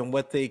Cowboys and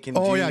what they can do.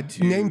 Oh, yeah.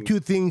 Name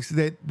two things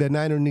that the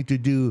Niners need to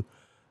do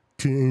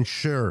to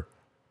ensure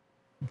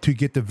to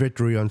get the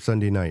victory on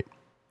Sunday night.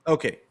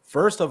 Okay.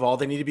 First of all,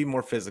 they need to be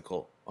more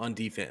physical on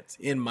defense,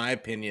 in my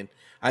opinion.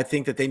 I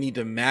think that they need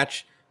to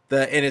match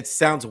and it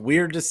sounds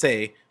weird to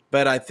say,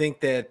 but I think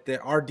that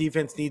our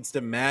defense needs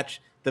to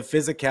match the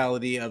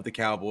physicality of the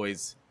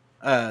Cowboys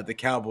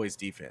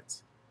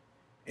defense.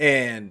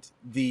 and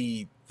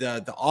the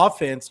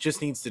offense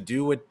just needs to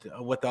do what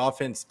the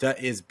offense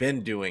is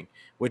been doing,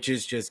 which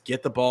is just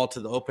get the ball to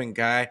the open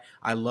guy.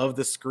 I love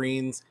the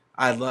screens.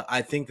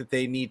 I think that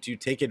they need to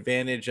take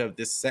advantage of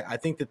this. I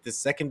think that the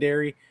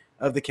secondary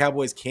of the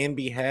Cowboys can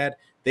be had.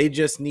 They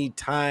just need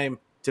time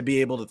to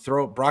be able to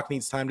throw. Brock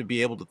needs time to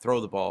be able to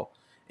throw the ball,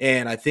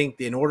 and I think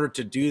in order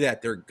to do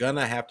that, they're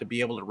gonna have to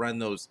be able to run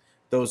those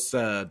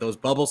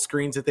bubble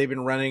screens that they've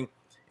been running,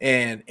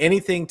 and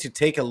anything to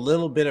take a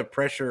little bit of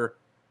pressure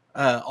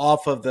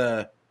off of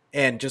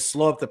and just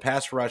slow up the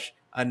pass rush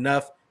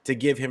enough to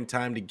give him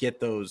time to get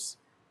those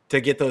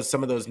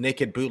some of those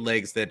naked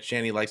bootlegs that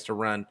Shanny likes to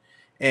run.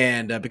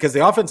 And because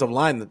the offensive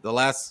line, the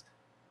last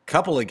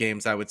couple of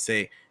games, I would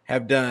say,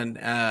 have done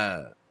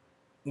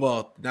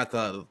well, not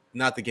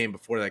the game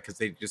before that because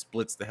they just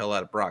blitzed the hell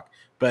out of Brock.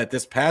 But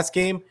this past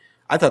game,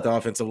 I thought the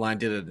offensive line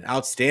did an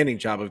outstanding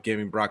job of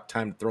giving Brock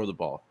time to throw the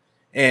ball.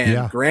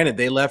 And granted,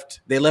 they left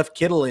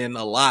Kittle in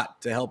a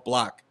lot to help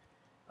block,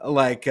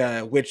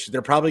 which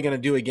they're probably going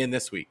to do again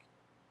this week.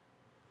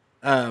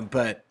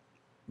 But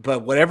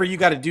whatever you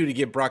got to do to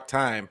give Brock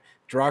time,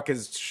 Brock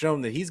has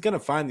shown that he's going to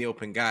find the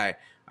open guy.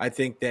 I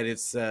think that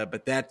it's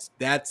but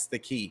that's the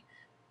key.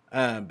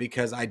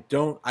 Because I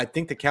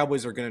think the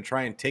Cowboys are going to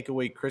try and take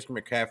away Christian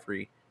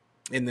McCaffrey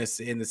in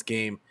this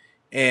game,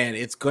 and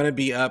it's going to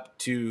be up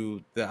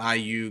to the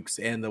Ayuks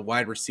and the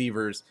wide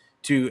receivers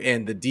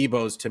and the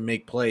Debos to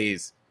make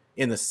plays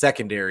in the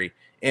secondary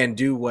and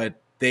do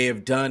what they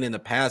have done in the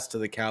past to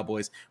the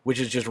Cowboys, which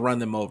is just run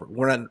them over,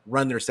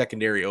 run their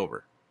secondary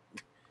over.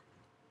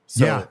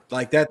 So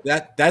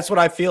that's what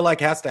I feel like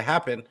has to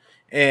happen,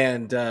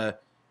 and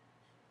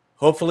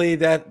hopefully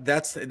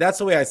that's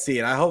the way I see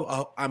it.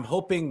 I'm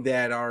hoping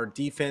that our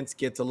defense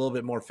gets a little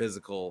bit more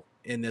physical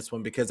in this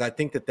one because I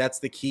think that that's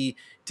the key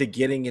to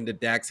getting into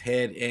Dak's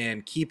head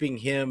and keeping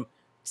him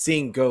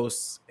seeing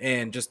ghosts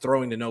and just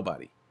throwing to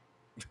nobody.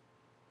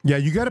 Yeah,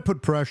 you got to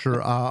put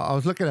pressure. I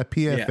was looking at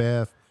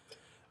PFF.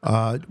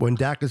 Yeah. When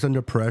Dak is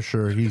under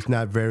pressure, he's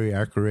not very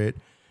accurate.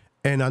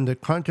 And on the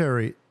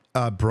contrary,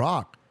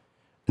 Brock,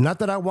 not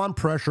that I want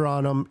pressure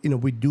on him. You know,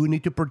 we do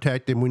need to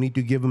protect him. We need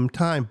to give him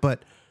time,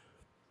 but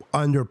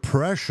under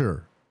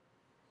pressure,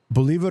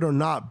 believe it or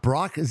not,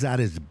 Brock is at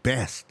his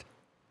best.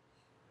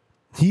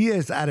 He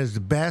is at his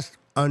best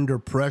under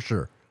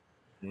pressure.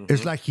 Mm-hmm.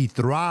 It's like he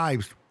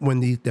thrives when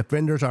the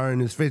defenders are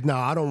in his face. Now,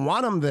 I don't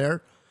want him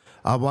there.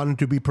 I want him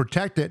to be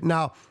protected.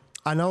 Now,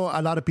 I know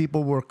a lot of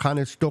people were kind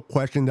of still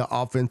questioning the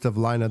offensive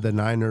line of the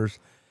Niners,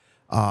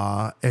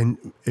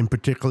 and in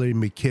particularly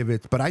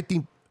McKivitz. But I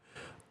think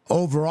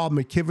overall,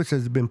 McKivitz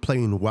has been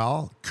playing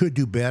well. Could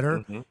do better.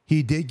 Mm-hmm.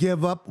 He did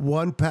give up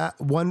one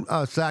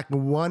sack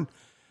and one.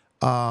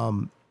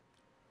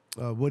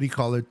 What do you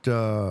call it?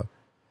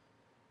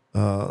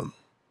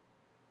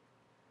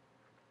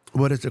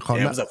 What is it called?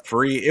 Yeah,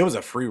 it was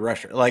a free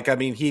rusher. Like, I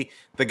mean,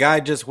 the guy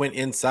just went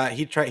inside.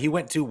 He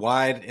went too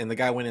wide, and the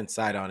guy went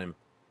inside on him.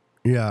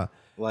 Yeah.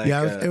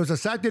 It was a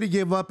sack that he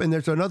gave up, and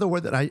there's another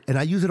word that I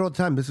use it all the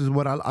time. This is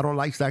what I don't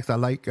like sacks. I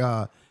like.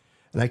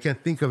 And I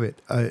can't think of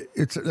it.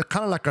 It's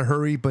kind of like a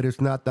hurry, but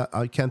it's not that.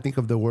 I can't think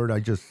of the word. I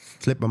just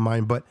slipped my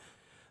mind. But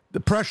the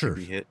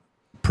pressures.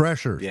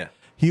 Yeah.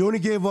 He only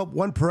gave up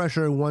one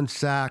pressure and one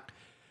sack.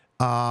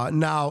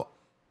 Now,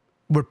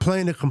 we're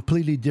playing a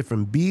completely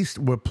different beast.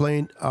 We're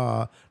playing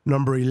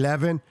number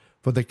 11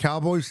 for the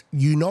Cowboys.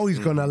 You know he's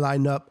going to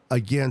line up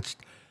against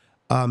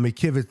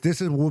McKivitz.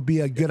 This would be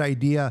a good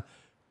idea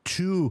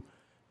to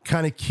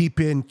kind of keep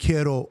in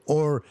Kittle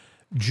or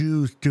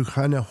Juice to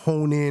kind of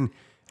hone in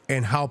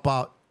and help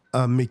out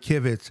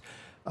McKivitz.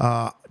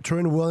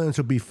 Trent Williams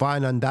will be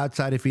fine on that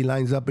side if he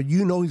lines up, but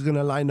you know he's going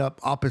to line up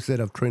opposite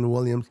of Trent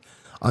Williams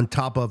on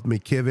top of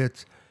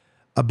McKivitz.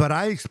 But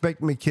I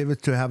expect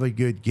McKivitz to have a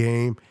good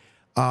game.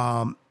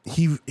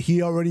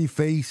 He already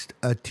faced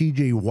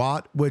T.J.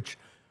 Watt, which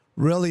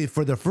really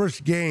for the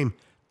first game,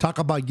 talk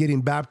about getting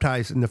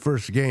baptized in the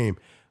first game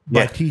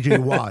by T.J.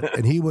 Watt,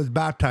 and he was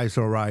baptized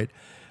all right.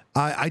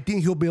 I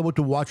think he'll be able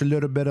to watch a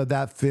little bit of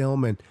that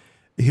film and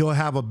he'll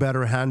have a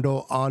better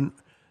handle on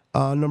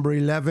number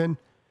 11.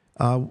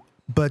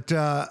 But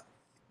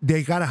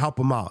they got to help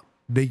him out.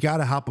 They got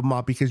to help him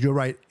out because you're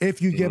right.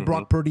 If you give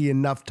Brock Purdy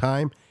enough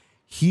time,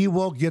 he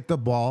will get the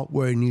ball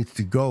where it needs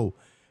to go.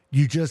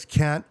 You just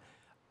can't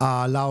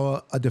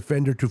allow a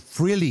defender to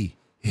freely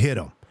hit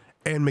him.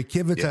 And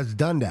McKivitz has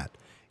done that.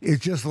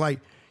 It's just like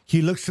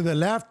he looks to the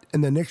left,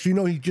 and the next you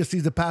know, he just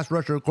sees the pass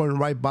rusher going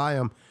right by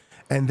him,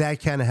 and that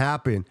can't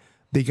happen.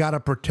 They got to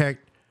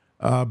protect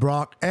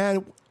Brock.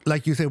 And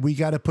like you said, we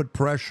got to put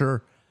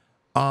pressure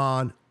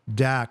on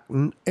Dak.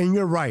 And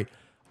you're right.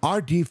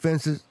 Our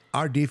defense is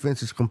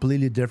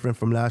completely different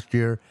from last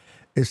year.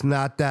 It's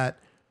not that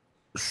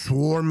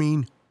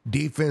swarming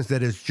defense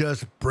that is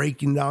just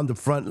breaking down the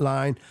front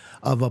line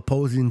of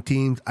opposing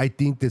teams. I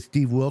think that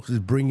Steve Wilkes is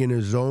bringing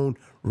his own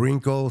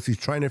wrinkles. He's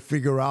trying to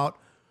figure out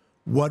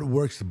what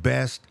works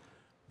best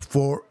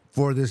for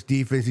this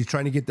defense. He's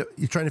trying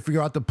to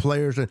figure out the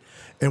players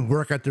and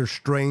work at their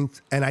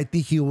strengths. And I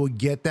think he will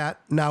get that.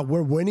 Now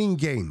we're winning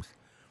games.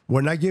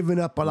 We're not giving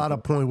up a lot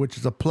of points, which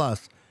is a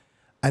plus.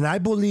 And I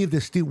believe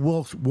that Steve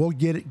Wilkes will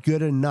get it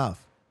good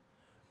enough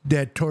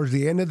that towards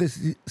the end of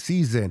the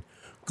season,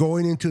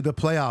 going into the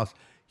playoffs,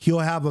 he'll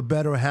have a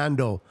better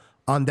handle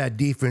on that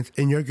defense,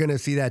 and you're going to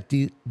see that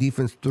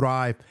defense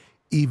thrive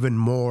even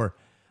more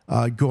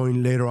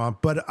going later on.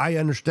 But I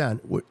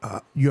understand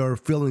your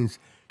feelings.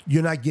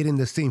 You're not getting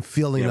the same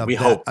feeling of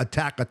that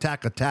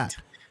attack.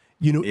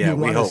 You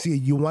want to see,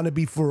 you want to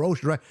be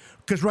ferocious, right?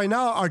 Because right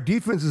now our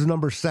defense is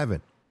number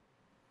 7.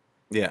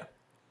 Yeah.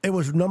 It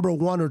was number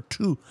 1 or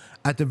 2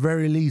 at the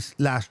very least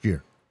last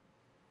year.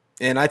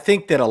 And I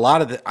think that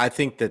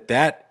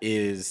that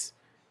is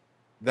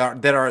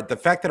the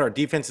fact that our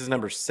defense is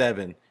number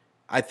 7.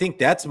 I think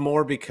that's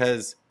more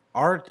because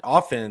our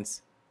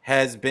offense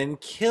has been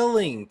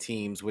killing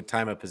teams with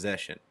time of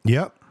possession.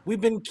 Yep.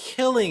 We've been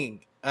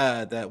killing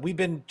that. We've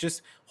been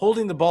just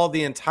holding the ball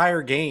the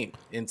entire game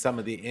in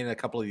a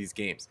couple of these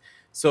games.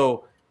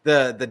 So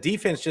the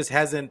defense just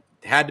hasn't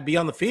had to be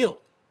on the field.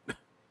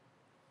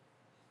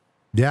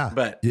 Yeah.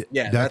 But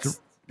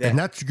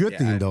that's a good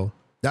thing though.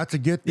 That's a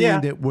good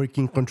thing that we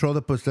can control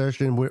the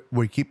possession.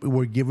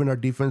 We're giving our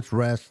defense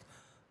rest.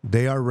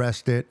 They are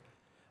rested.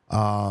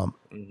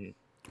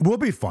 We'll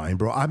be fine,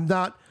 bro. I'm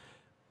not.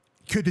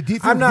 Could the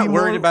defense? I'm not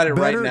worried about it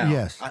better? right now.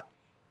 Yes,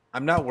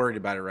 I'm not worried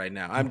about it right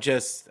now. I'm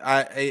just.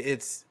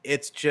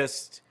 It's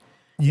just.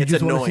 You it's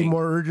just annoying. Want to see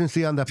more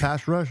urgency on the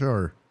pass rush,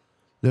 or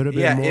a little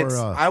bit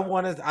more.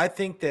 I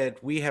think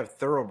that we have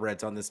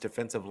thoroughbreds on this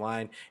defensive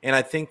line, and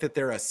I think that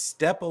they're a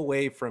step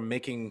away from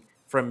making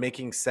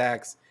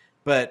sacks,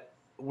 but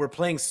we're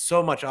playing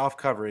so much off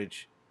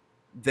coverage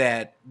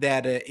that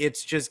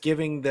it's just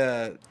giving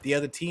the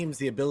other teams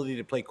the ability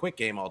to play quick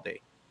game all day.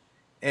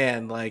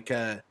 And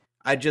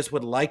I just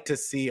would like to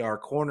see our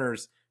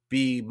corners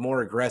be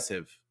more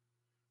aggressive.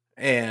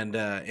 And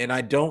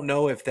I don't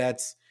know if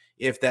that's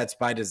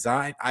by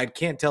design. I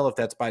can't tell if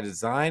that's by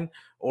design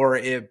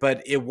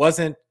but it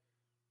wasn't.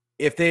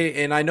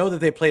 And I know that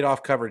they played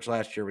off coverage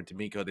last year with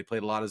D'Amico. They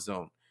played a lot of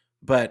zone,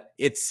 but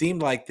it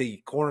seemed like the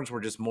corners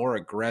were just more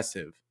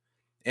aggressive.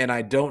 And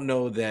I don't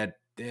know that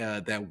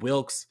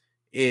Wilkes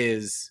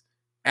is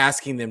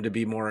asking them to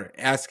be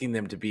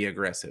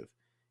aggressive.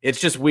 It's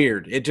just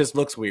weird. It just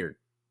looks weird.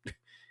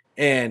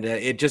 And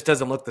it just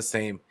doesn't look the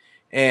same.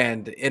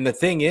 And the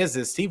thing is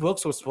Steve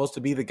Wilkes was supposed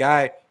to be the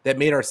guy that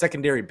made our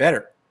secondary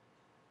better.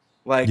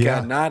 Not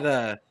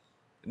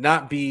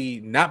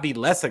be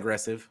less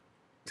aggressive.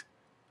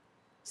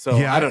 So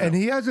I don't know. And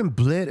he hasn't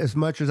blitzed as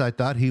much as I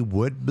thought he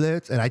would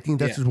blitz. And I think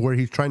that's just where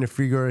he's trying to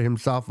figure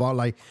himself out.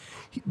 Like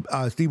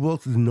Steve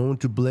Wilkes is known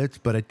to blitz,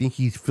 but I think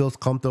he feels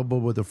comfortable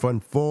with the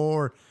front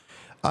 4.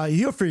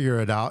 He'll figure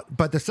it out.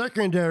 But the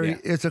secondary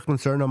is a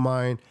concern of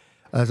mine.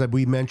 As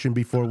we mentioned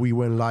before we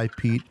went live,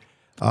 Pete.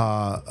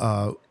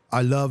 I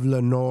love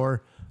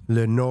Lenore.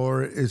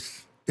 Lenore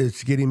is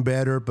getting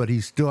better, but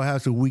he still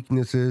has the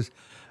weaknesses.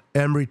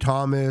 Emery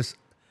Thomas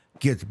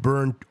gets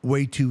burned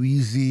way too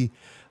easy.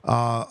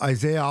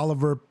 Isaiah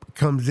Oliver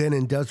comes in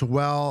and does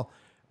well,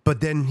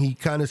 but then he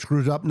kind of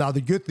screws up. Now,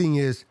 the good thing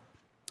is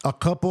a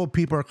couple of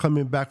people are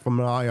coming back from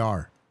an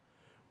IR.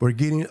 We're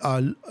getting,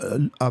 I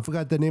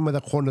forgot the name of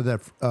the corner,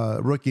 that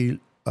rookie,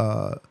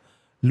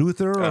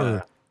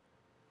 Luther?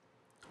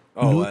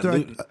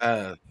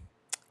 Luther?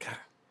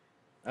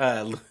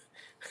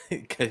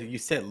 You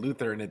said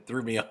Luther and it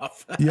threw me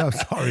off. Yeah,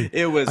 sorry.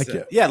 It was,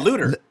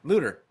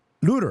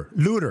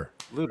 Luther.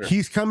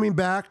 He's coming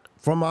back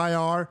from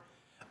IR.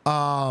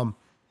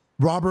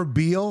 Robert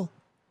Beal,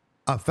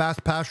 a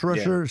fast pass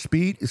rusher,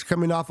 speed, is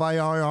coming off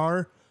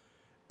IR.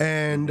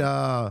 And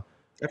I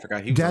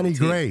forgot he was Danny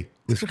Gray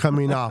is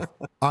coming off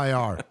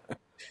IR.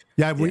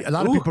 A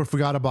lot of people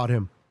forgot about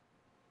him.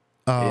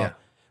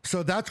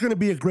 So that's going to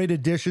be a great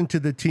addition to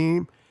the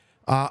team.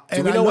 Do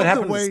we know what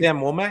happened to Sam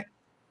Womack?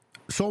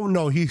 So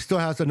no, he still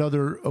has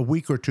a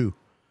week or 2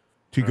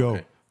 to go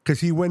because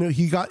he went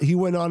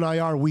on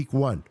IR week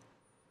 1.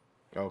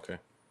 Okay.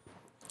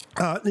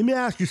 Let me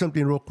ask you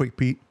something real quick,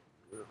 Pete.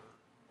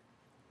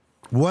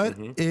 What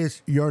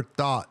is your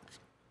thoughts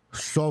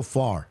so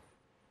far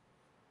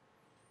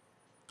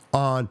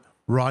on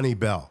Ronnie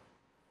Bell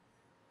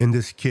and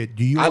this kid?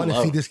 Do you want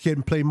to see this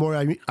kid play more?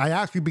 I mean, I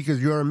ask you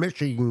because you're a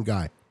Michigan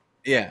guy.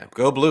 Yeah,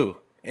 go blue.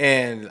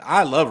 And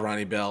I love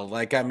Ronnie Bell.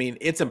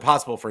 It's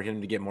impossible for him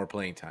to get more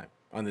playing time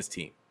on this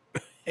team.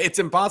 It's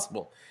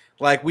impossible.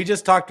 We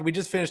just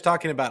finished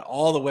talking about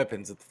all the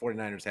weapons that the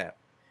 49ers have.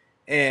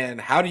 And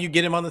how do you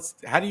get him on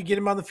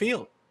the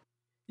field?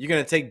 You're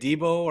going to take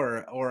Debo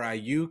or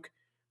Ayuk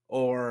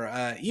or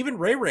even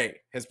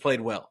Ray has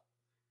played well.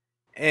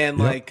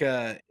 And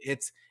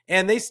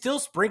and they still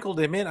sprinkled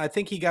him in. I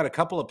think he got a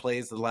couple of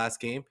plays the last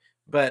game,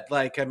 but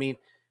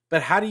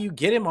but how do you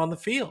get him on the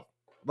field?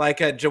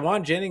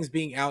 Jawan Jennings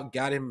being out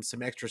got him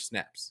some extra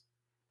snaps.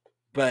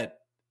 But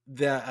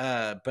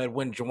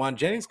when Jawan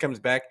Jennings comes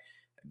back,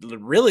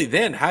 really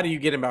then how do you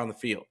get him out on the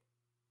field?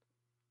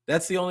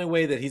 That's the only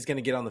way that he's going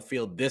to get on the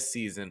field this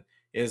season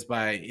is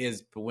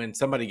when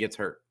somebody gets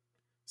hurt.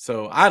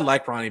 So I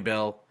like Ronnie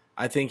Bell.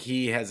 I think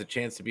he has a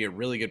chance to be a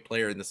really good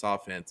player in this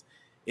offense.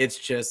 It's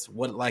just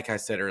what, like I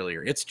said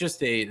earlier, it's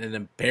just an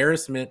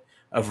embarrassment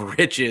of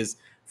riches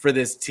for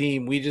this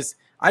team.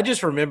 I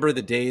just remember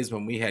the days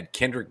when we had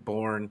Kendrick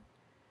Bourne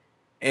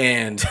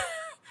and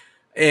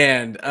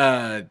and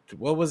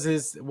what was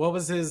his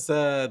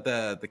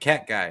the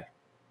cat guy,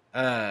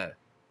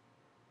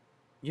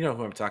 you know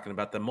who I'm talking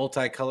about, the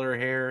multicolor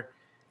hair,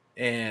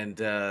 and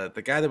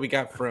the guy that we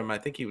got from, I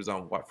think he was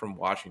from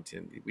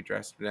Washington. We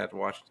drafted him out of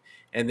Washington,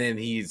 and then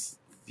he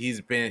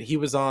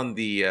was on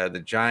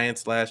the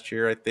Giants last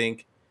year, I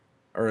think,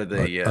 or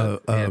the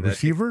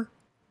receiver.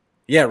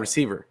 Yeah,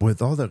 receiver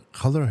with all the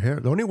color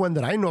hair. The only one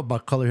that I know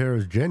about color hair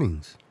is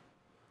Jennings.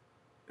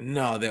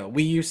 No,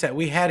 we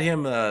had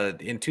him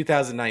in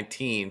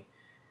 2019.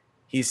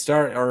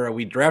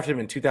 We drafted him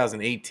in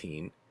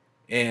 2018,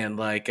 and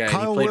he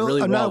played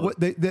really well.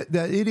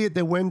 The idiot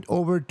that went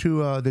over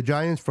to the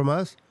Giants from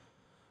us.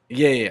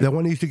 Yeah. The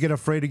one who used to get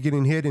afraid of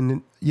getting hit,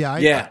 and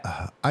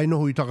I know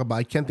who you're talking about.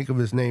 I can't think of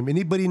his name.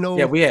 Anybody know?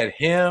 Yeah, we had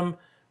him.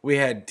 We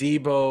had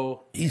Debo.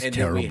 He's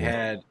terrible.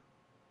 Then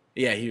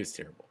he was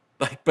terrible.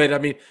 But I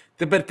mean,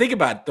 but think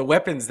about it, the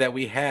weapons that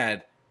we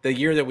had the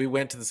year that we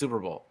went to the Super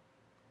Bowl,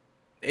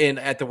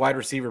 at the wide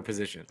receiver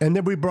position. And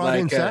then we brought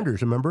in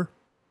Sanders. Remember?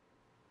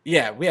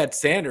 Yeah, we had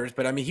Sanders,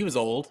 but I mean, he was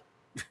old,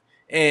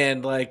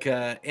 and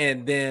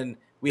and then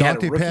we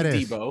had a rookie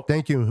Pettis. Debo.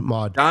 Thank you,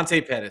 Maud.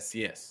 Dante Pettis,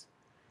 yes.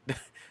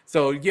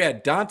 So you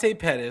had Dante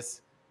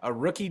Pettis, a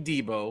rookie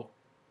Debo,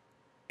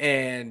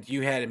 and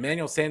you had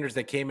Emmanuel Sanders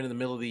that came in the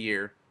middle of the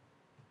year,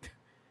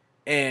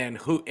 and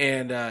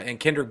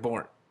Kendrick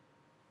Bourne.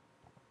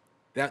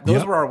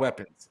 Those were our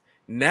weapons.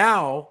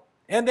 Now,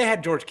 and they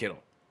had George Kittle.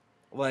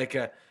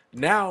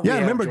 Now, yeah,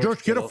 remember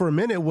George Kittle for a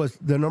minute was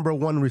the number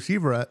one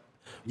receiver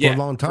for a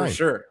long time. For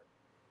sure.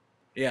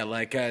 Yeah,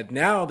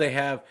 now they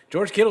have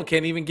George Kittle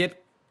can't even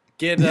get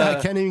can't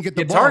even get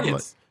the ball.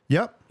 Targets.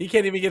 Yep, he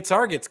can't even get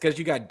targets because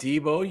you got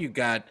Debo, you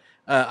got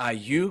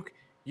Ayuk,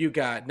 you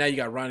got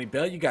Ronnie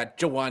Bell, you got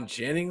Jawan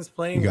Jennings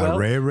playing well.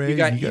 You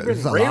got even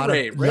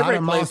Ray. Ray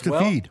plays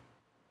well. Feed.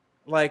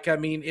 I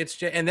mean, it's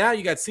just, and now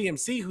you got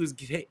CMC who's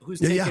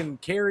taking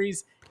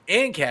carries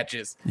and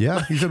catches.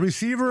 Yeah, he's a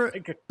receiver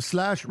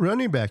 /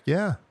 running back.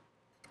 Yeah.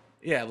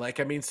 Yeah,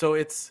 I mean, so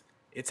it's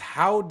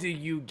how do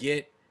you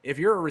get, if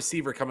you're a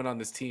receiver coming on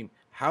this team,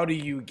 how do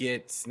you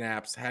get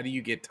snaps? How do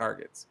you get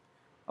targets?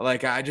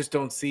 I just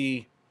don't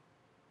see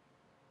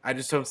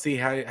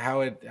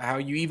how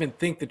you even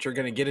think that you're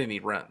going to get any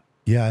run.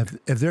 Yeah,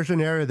 if there's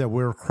an area that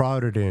we're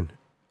crowded in,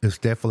 it's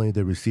definitely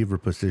the receiver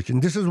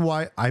position. This is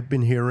why I've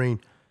been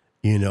hearing,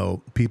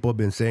 people have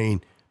been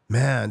saying,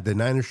 man, the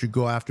Niners should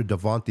go after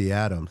Davante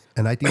Adams.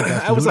 And I think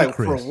that's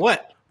ludicrous. For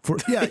what? For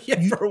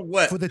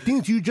what? For the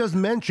things you just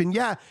mentioned,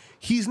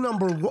 he's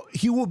number one.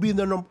 He will be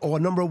the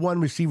number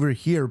one receiver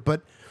here.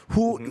 But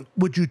who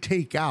would you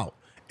take out?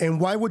 And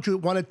why would you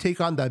want to take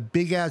on that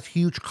big ass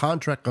huge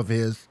contract of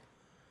his,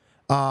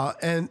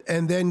 and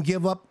then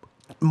give up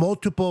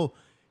multiple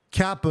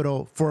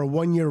capital for a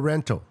 1-year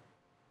rental?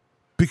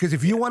 Because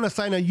if you want to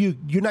sign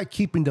you're not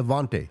keeping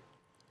Davante.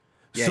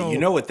 Yeah, so, you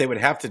know what they would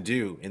have to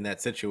do in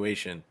that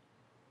situation?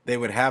 They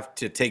would have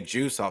to take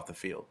Juice off the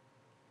field.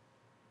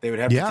 They would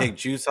have to take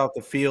Juice off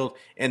the field,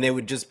 and they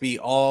would just be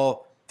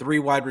all 3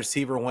 wide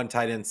receiver, 1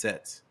 tight end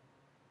sets,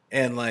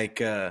 and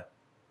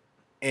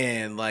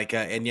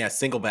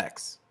single back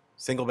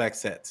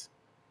sets,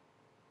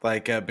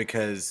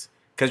 because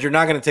you're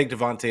not going to take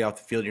Davante off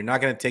the field, you're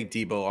not going to take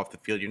Debo off the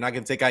field, you're not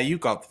going to take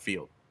Ayuk off the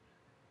field,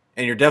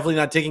 and you're definitely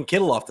not taking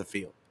Kittle off the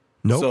field.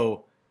 Nope.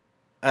 So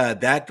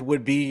that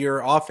would be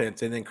your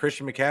offense, and then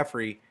Christian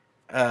McCaffrey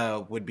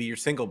would be your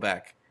single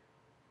back.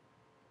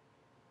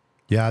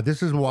 Yeah,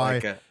 this is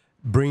why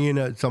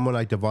bringing someone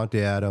like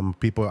Davante Adams,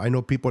 I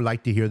know people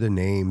like to hear the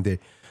name, the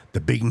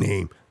big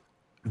name,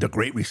 the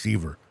great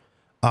receiver.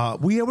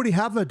 We already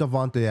have a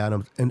Davante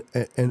Adams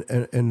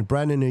and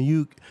Brandon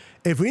Ayuk.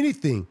 If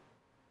anything,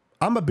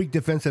 I'm a big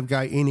defensive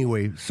guy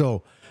anyway.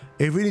 So,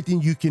 if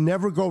anything, you can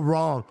never go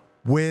wrong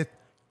with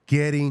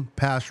getting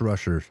pass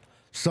rushers.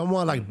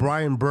 Someone like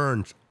Brian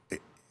Burns,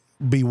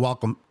 be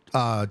welcome.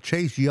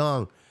 Chase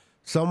Young,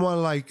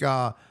 someone like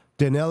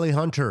Denelli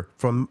Hunter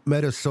from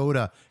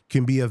Minnesota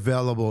can be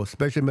available,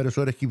 especially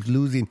Minnesota keeps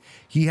losing.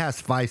 He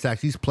has 5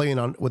 sacks. He's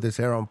playing with his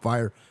hair on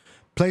fire.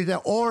 Plays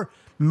that, or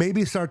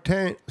maybe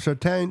Sartain,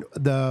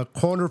 the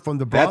corner from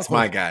the Broncos. That's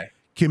my guy.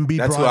 Can be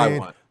brought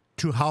in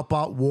to help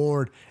out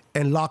Ward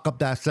and lock up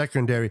that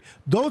secondary.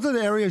 Those are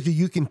the areas that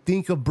you can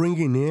think of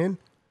bringing in.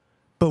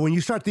 But when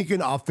you start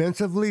thinking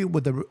offensively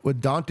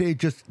with Dante,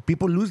 just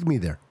people lose me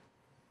there.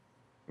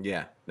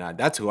 Yeah,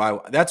 that's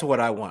what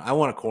I want. I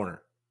want a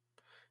corner.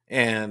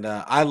 And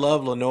I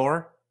love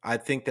Lenore. I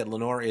think that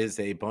Lenore is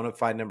a bona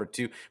fide number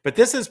 2. But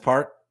this is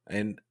part,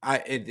 and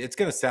it's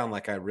going to sound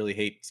like I really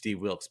hate Steve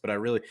Wilkes, but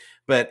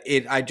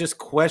I just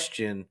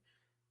question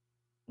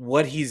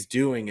what he's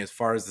doing as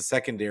far as the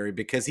secondary,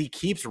 because he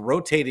keeps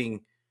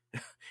rotating.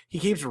 He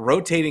keeps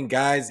rotating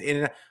guys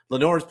in.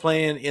 Lenore's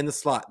playing in the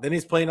slot, then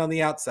he's playing on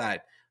the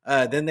outside.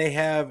 Then they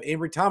have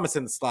Avery Thomas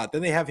in the slot.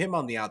 Then they have him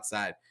on the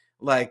outside.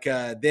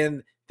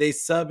 Then they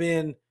sub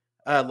in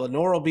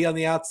Lenore will be on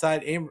the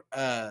outside.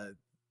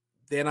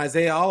 Then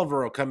Isaiah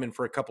Oliver will come in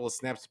for a couple of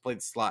snaps to play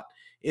the slot.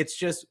 It's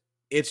just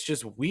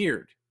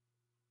weird.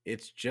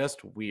 It's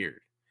just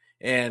weird.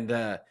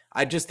 And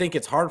I just think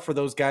it's hard for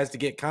those guys to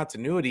get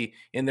continuity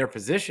in their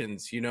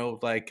positions, when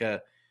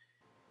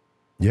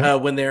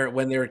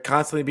they're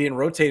constantly being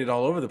rotated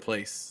all over the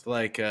place.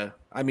 I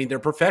mean, they're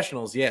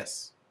professionals,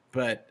 yes,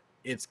 but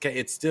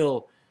it's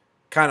still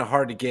kind of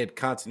hard to get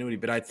continuity.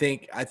 But I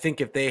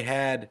think if they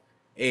had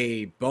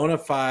a bona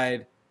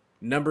fide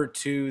number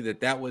two,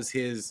 that was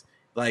his,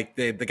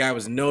 the guy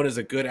was known as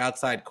a good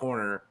outside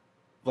corner,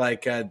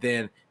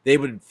 then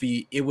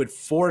it would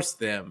force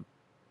them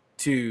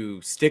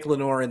to stick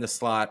Lenore in the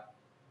slot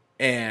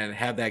and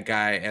have that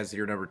guy as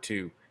your number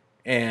two.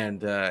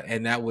 And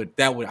that would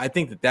I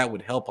think that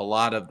would help a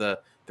lot of the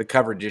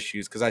coverage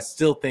issues, because I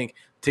still think,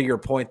 to your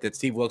point, that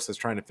Steve Wilkes is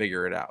trying to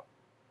figure it out.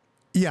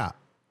 Yeah.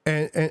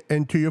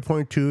 And to your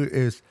point too,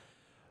 is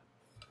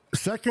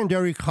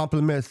secondary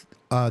complements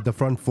the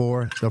front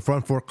four. The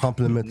front four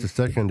complements the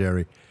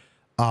secondary.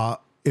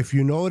 If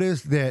you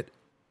notice that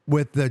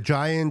with the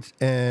Giants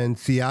and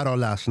Seattle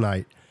last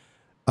night,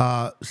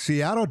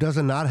 Seattle does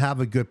not have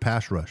a good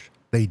pass rush.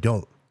 They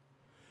don't.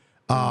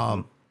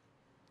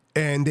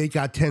 And they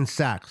got 10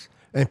 sacks.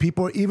 And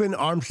people, even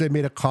Armstead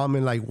made a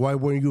comment like, why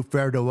weren't you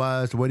fair to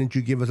us? Why didn't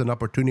you give us an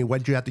opportunity? Why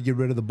did you have to get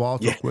rid of the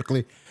ball so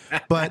quickly?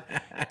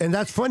 And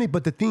that's funny.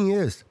 But the thing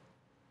is,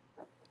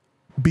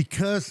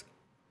 because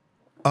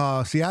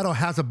Seattle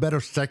has a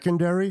better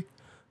secondary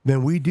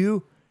than we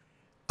do,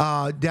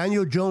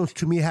 Daniel Jones,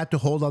 to me, had to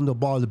hold on the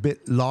ball a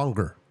bit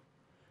longer.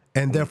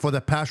 And therefore, the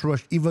pass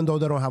rush, even though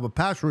they don't have a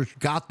pass rush,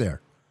 got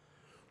there.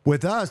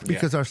 With us,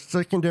 because our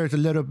secondary is a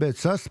little bit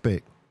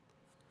suspect,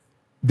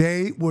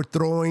 they were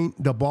throwing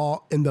the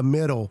ball in the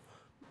middle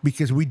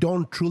because we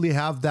don't truly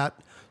have that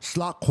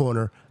slot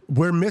corner.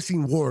 We're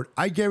missing Ward.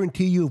 I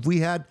guarantee you, if we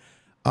had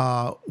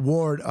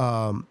Ward,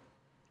 I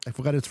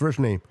forgot his first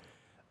name,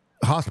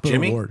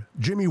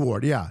 Jimmy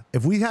Ward, yeah.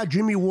 If we had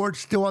Jimmy Ward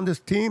still on this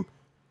team,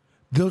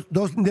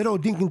 those little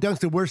dink and dunks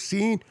that we're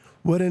seeing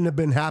wouldn't have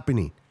been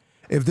happening.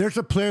 If there's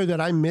a player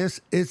that I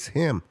miss, it's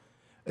him.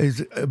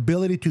 His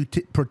ability to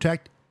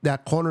protect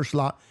that corner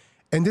slot.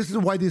 And this is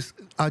why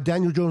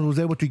Daniel Jones was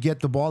able to get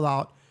the ball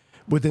out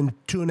within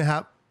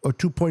 2.5 or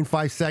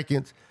 2.5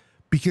 seconds,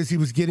 because he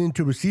was getting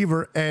to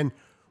receiver. And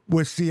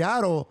with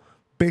Seattle,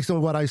 based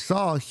on what I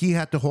saw, he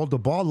had to hold the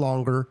ball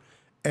longer.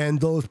 And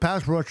those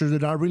pass rushers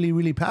that are really,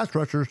 really pass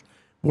rushers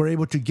were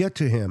able to get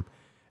to him.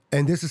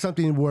 And this is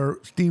something where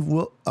Steve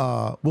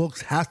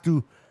Wilkes has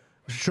to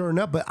shorten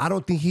up, but I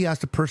don't think he has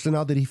the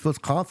personnel that he feels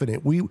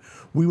confident. We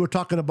were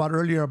talking about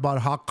earlier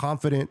about how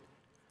confident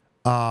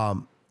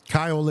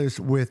Kyle is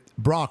with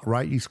Brock,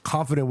 right? He's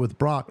confident with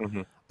Brock.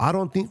 Mm-hmm. I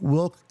don't think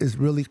Wilkes is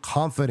really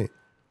confident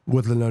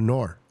with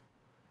Lenore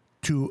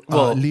to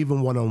leave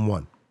him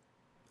one-on-one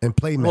and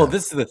play man. Well,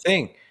 this is the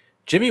thing.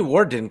 Jimmy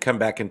Ward didn't come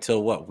back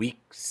until, week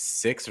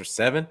 6 or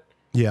 7?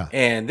 Yeah.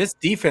 And this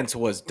defense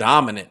was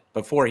dominant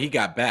before he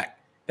got back.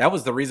 That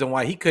was the reason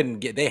why he couldn't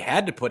get – they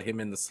had to put him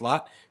in the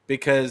slot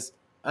because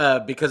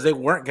they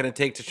weren't going to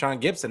take Tashawn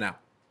Gibson out.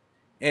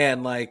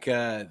 And,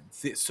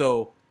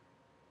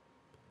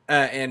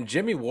 and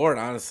Jimmy Ward,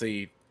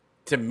 honestly,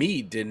 to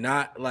me, did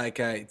not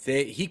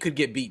he could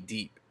get beat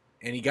deep,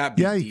 and he got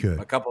beat deep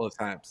a couple of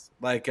times.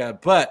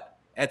 But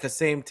at the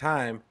same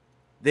time,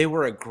 they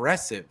were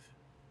aggressive.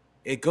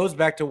 It goes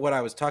back to what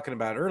I was talking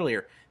about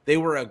earlier. They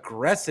were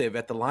aggressive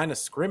at the line of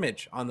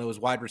scrimmage on those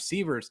wide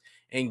receivers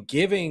and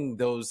giving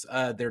those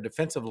their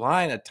defensive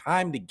line a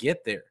time to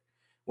get there.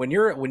 When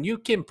you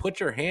can put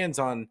your hands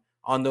on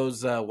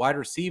those wide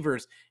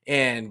receivers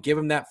and give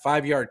them that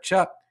 5-yard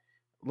chuck.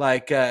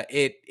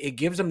 It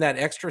gives them that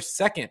extra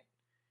second.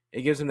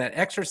 It gives them that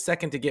extra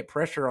second to get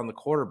pressure on the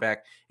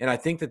quarterback. And I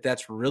think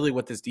that's really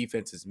what this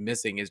defense is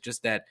missing, is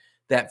just that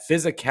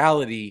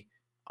physicality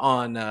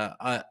on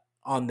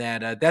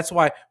that. That's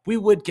why we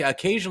would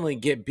occasionally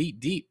get beat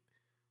deep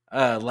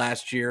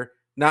last year,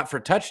 not for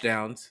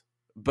touchdowns,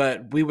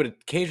 but we would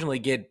occasionally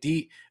get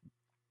beat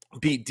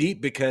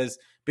deep because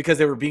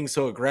they were being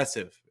so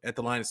aggressive at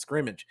the line of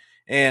scrimmage.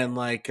 And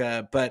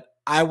but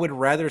I would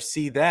rather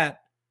see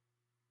that,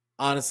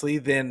 honestly,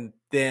 than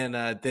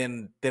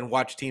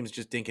watch teams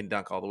just dink and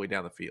dunk all the way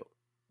down the field.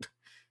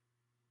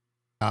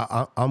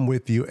 I'm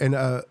with you.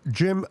 And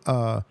Jim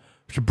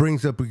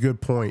brings up a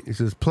good point. He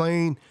says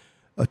playing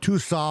too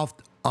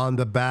soft on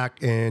the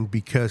back end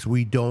because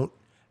we don't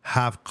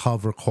have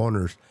cover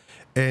corners.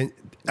 And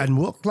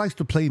Wilk likes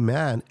to play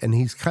man, and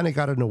he's kind of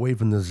gotten away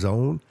from the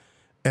zone.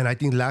 And I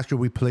think last year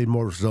we played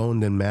more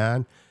zone than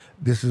man.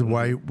 This is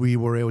why we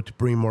were able to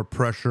bring more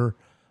pressure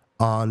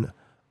on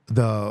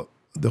the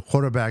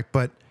quarterback.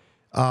 But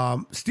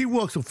Steve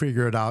Wilkes will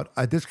figure it out.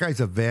 This guy's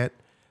a vet.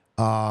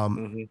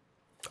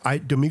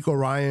 D'Amico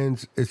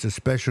Ryans is a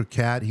special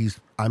cat.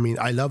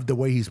 I love the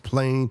way he's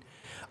playing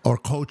or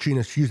coaching,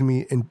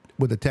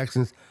 with the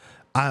Texans.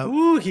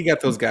 He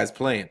got those guys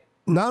playing.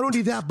 Not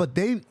only that, but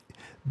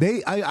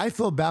I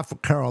feel bad for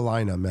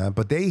Carolina, man,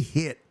 but they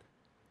hit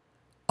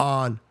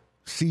on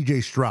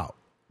CJ Stroud.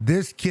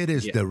 This kid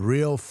is the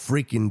real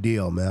freaking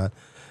deal, man.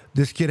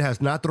 This kid has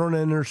not thrown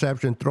an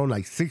interception, thrown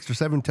like 6 or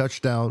 7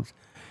 touchdowns.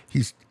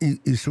 He's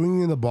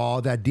swinging the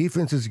ball. That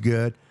defense is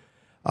good.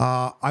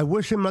 I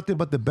wish him nothing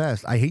but the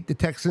best. I hate the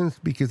Texans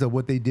because of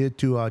what they did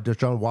to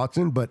Deshaun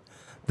Watson, but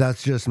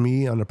that's just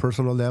me on a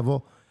personal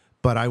level.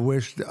 But I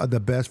wish the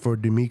best for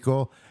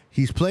D'Amico.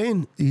 He's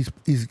playing.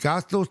 He's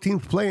got those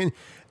teams playing,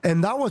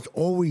 and that was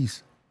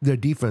always their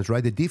defense,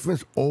 right? The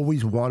defense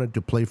always wanted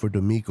to play for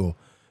D'Amico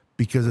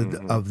because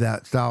of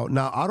that style.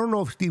 Now, I don't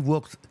know if Steve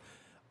Wilks,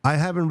 I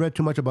haven't read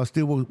too much about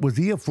Steve Wilks. Was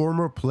he a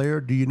former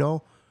player? Do you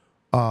know?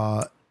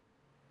 I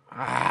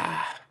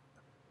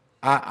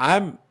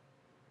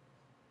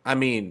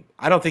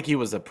don't think he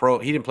was a pro.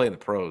 He didn't play in the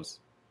pros.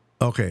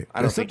 Okay.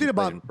 I don't There's think something he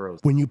played about in pros.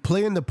 when you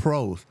play in the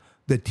pros,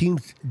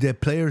 the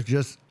players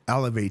just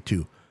elevate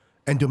to.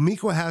 And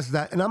D'Amico has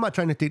that, and I'm not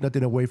trying to take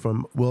nothing away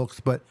from Wilkes,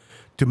 but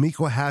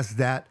D'Amico has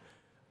that,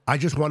 I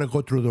just want to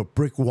go through the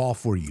brick wall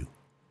for you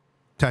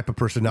type of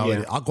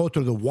personality. Yeah. I'll go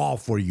through the wall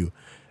for you.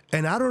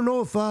 And I don't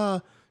know if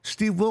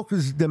Steve Wilkes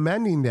is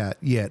demanding that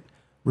yet,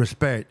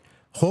 respect.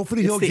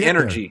 Hopefully he'll It's the get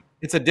energy. there.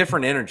 It's a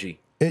different energy.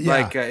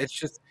 Yeah.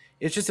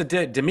 It's just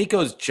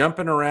D'Amico's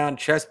jumping around,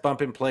 chest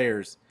bumping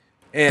players.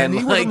 And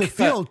he was on the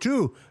field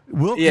too.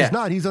 Wilkes is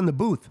not. He's on the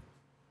booth.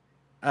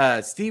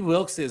 Steve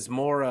Wilkes is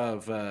more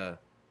of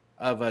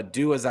a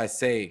do as I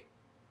say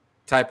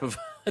type of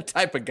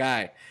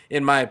guy,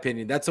 in my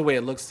opinion. That's the way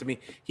it looks to me.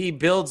 He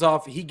builds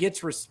off. He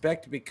gets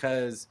respect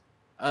because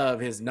of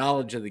his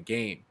knowledge of the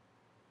game,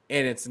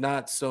 and it's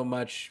not so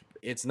much.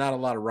 It's not a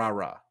lot of rah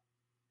rah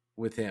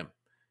with him,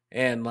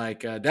 and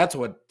that's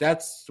what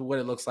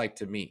it looks like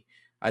to me.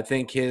 I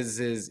think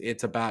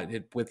it's about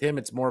it with him.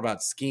 It's more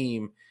about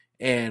scheme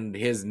and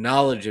his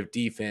knowledge of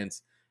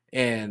defense,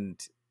 and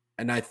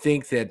I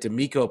think that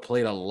D'Amico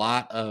played a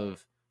lot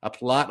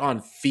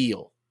on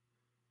feel.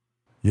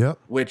 Yep.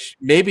 Which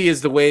maybe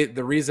is the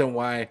reason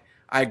why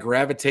I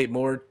gravitate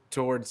more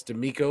towards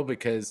D'Amico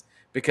because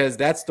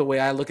that's the way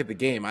I look at the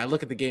game. I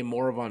look at the game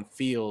more of on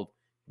field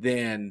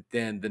than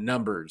the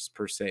numbers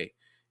per se,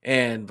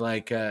 and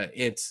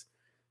it's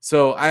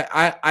so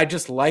I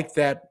just like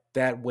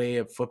that way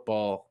of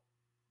football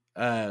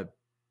a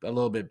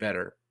little bit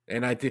better.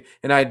 And I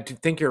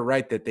think you're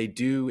right that they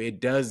do.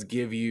 It just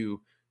gives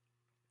you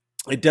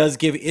a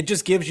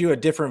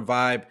different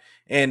vibe,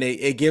 and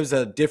it gives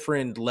a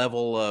different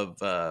level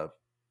of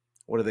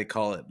what do they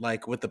call it?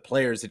 Like with the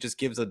players, it just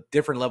gives a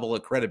different level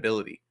of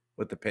credibility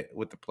with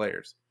the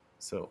players.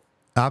 So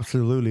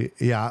absolutely,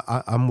 yeah,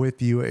 I'm with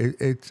you.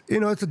 It's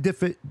a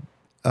different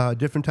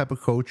type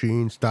of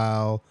coaching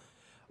style.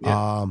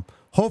 Yeah.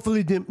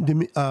 Hopefully,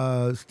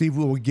 Steve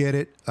will get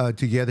it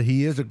together.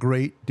 He is a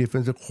great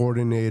defensive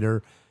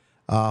coordinator.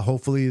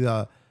 Hopefully,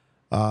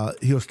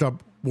 he'll start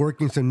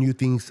working some new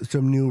things,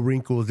 some new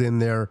wrinkles in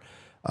there.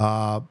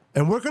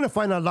 And we're going to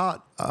find a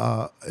lot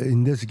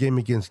in this game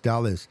against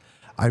Dallas.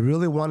 I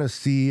really want to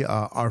see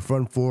our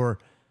front four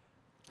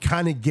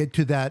kind of get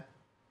to that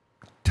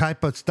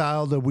type of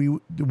style that we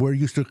were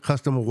used to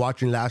accustomed to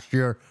watching last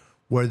year,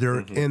 where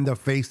they're in the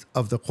face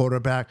of the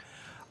quarterback.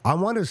 I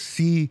want to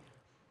see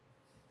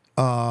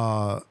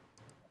our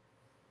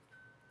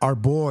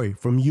boy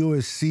from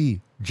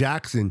USC,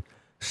 Jackson,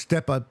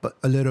 step up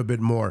a little bit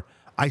more.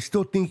 I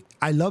still think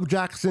I love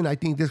Jackson. I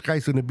think this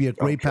guy's going to be a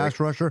great pass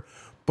rusher,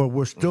 but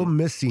we're still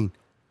missing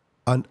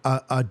a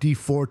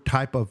D4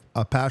 type of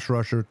a pass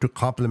rusher to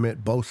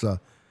complement Bosa.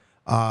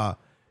 I'm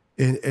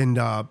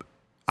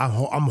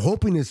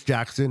hoping it's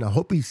Jackson. I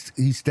hope he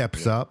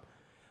steps up.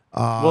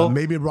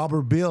 Maybe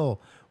Robert Bill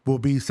will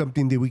be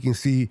something that we can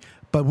see.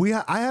 But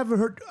I haven't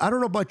heard. I don't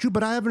know about you,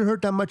 but I haven't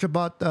heard that much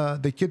about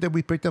the kid that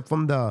we picked up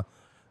from the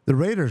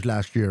Raiders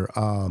last year.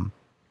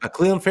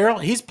 Cleveland Farrell,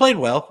 he's played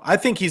well. I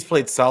think he's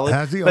played solid.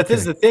 Has he? But Okay. this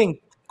is the thing: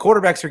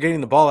 quarterbacks are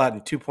getting the ball out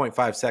in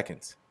 2.5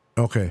 seconds.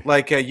 Okay.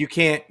 You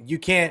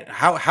can't.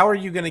 How are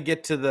you going to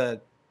get to the?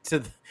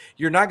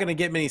 You're not going to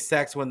get many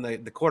sacks when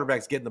the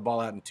quarterback's getting the ball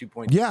out in 2.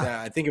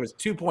 I think it was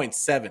 2.7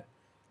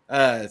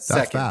 seconds.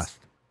 That's fast.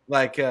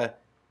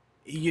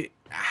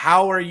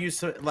 How are you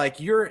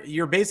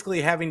you're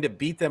basically having to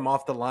beat them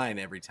off the line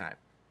every time.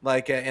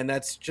 And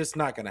that's just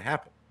not going to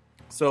happen.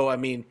 So I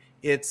mean,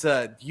 it's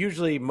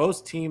usually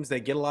most teams that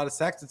get a lot of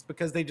sacks, it's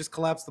because they just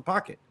collapse the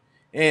pocket,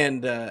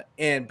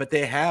 but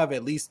they have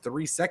at least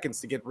 3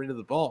 seconds to get rid of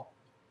the ball.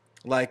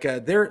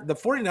 The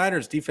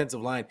 49ers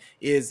defensive line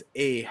is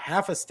a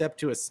half a step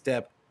to a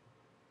step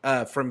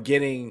from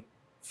getting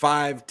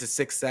 5 to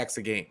 6 sacks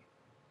a game.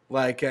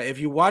 If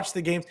you watch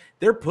the games,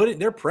 they're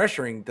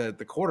pressuring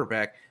the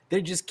quarterback.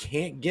 They just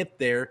can't get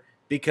there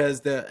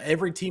because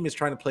every team is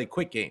trying to play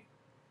quick game,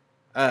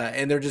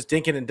 and they're just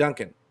dinking and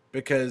dunking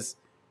because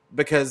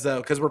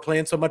we're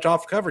playing so much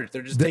off coverage.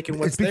 They're just taking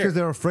what's there. It's because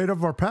they're afraid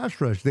of our pass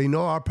rush. They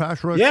know our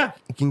pass rush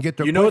can get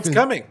there. It's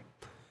coming.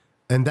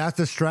 And that's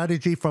the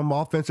strategy from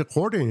offensive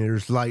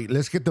coordinators.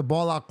 Let's get the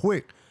ball out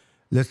quick.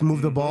 Let's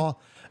move the ball.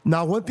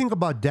 Now, one thing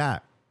about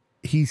Dak,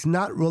 he's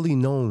not really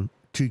known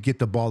to get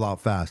the ball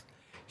out fast.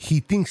 He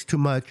thinks too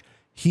much.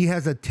 He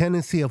has a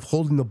tendency of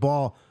holding the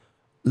ball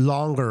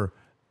longer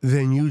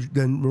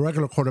than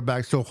regular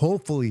quarterbacks. So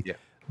hopefully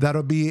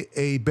that'll be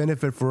a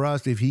benefit for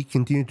us if he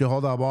continues to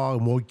hold that ball,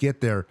 and we'll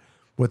get there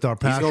with our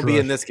pass rush. He's going to be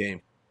in this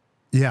game.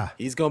 Yeah.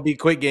 He's going to be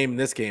quick game in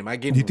this game. I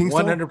can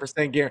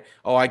 100% guarantee.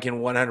 Oh, I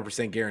can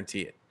 100%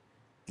 guarantee it.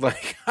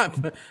 Like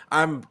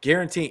I'm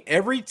guaranteeing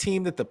every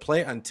team that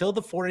until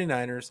the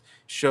 49ers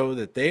show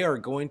that they are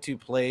going to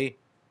play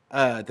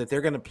that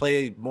they're going to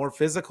play more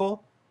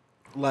physical,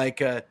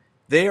 like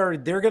they're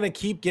going to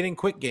keep getting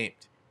quick gamed.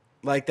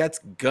 Like that's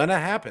going to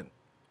happen.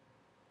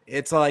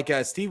 It's like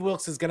Steve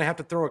Wilkes is going to have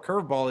to throw a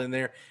curveball in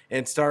there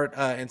and start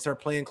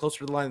playing closer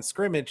to the line of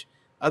scrimmage.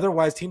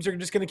 Otherwise, teams are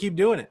just going to keep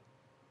doing it.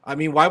 I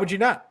mean, why would you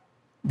not?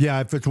 Yeah,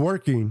 if it's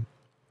working,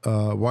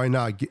 why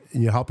not?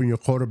 You're helping your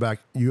quarterback.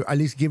 You at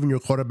least giving your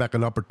quarterback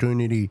an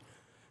opportunity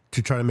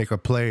to try to make a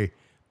play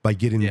by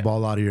getting the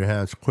ball out of your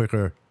hands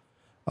quicker.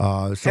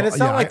 And it's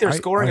not like they're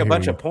scoring a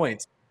bunch of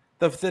points.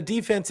 The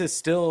defense is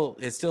still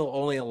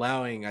only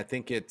allowing, I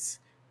think it's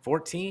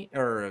 14,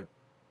 or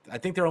I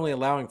think they're only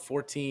allowing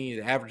 14,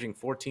 averaging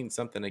 14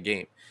 something a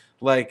game.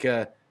 Like,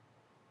 and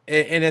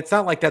it's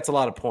not like that's a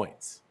lot of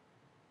points.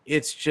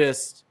 It's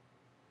just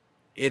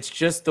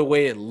the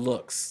way it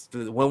looks.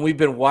 When we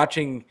were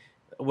watching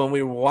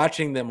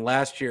them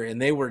last year,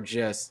 and they were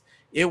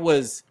it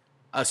was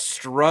a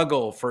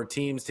struggle for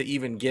teams to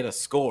even get a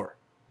score.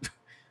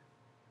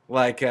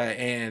 Like,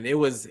 and it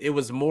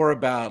was more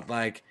about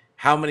like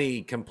how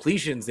many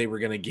completions they were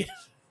going to get,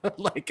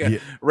 like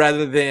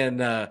rather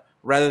than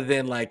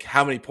like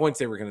how many points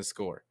they were going to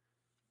score.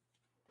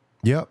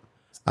 Yep,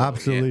 so,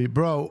 absolutely,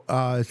 bro.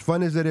 As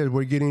fun as it is,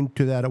 we're getting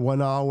to that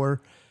 1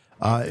 hour.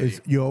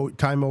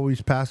 Time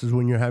always passes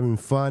when you're having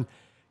fun.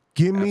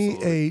 Give me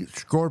a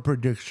score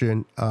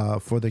prediction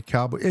for the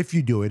Cowboys. If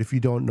you do it, if you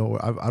don't know,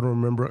 I don't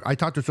remember. I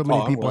talked to so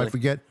many people, I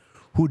forget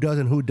who does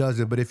and who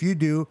doesn't. But if you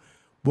do,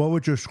 what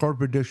would your score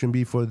prediction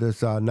be for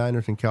this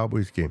Niners and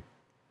Cowboys game?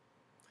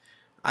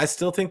 I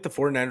still think the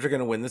 49ers are going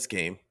to win this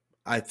game.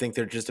 I think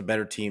they're just a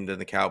better team than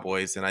the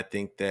Cowboys, and I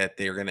think that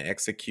they're going to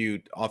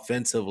execute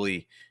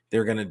offensively.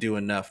 They're going to do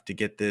enough to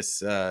get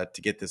this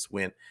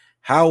win.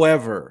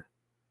 However,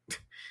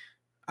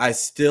 I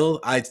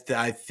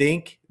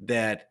think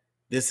that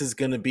this is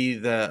going to be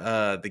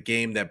the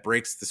game that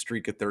breaks the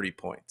streak of 30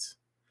 points.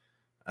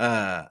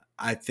 I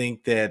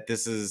think that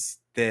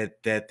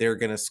that they're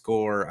going to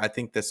score. I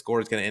think the score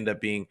is going to end up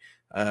being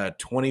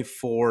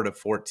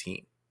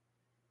 24-14.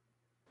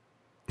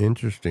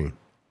 Interesting.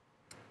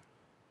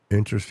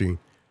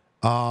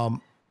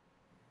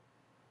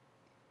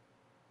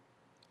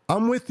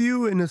 I'm with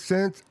you in a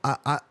sense.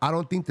 I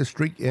don't think the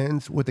streak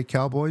ends with the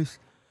Cowboys.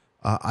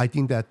 I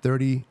think that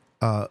 30.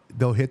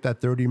 They'll hit that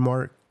 30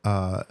 mark.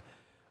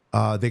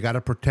 They got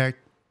to protect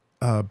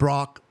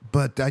Brock,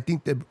 but I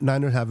think the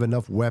Niners have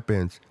enough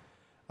weapons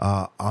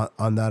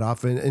on that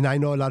offense. And I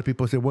know a lot of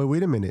people say, "Well,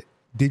 wait a minute.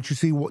 Didn't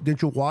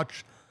you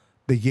watch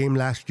the game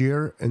last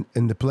year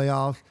in the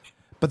playoffs?"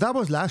 But that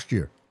was last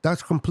year.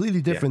 That's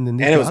completely different than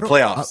this. And it was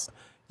playoffs.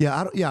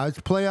 It's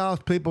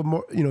playoffs. People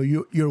more,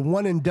 you're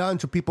one and done,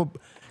 so people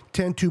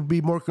tend to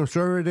be more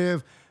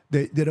conservative.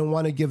 They don't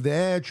want to give the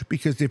edge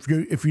because if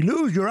you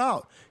lose, you're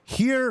out.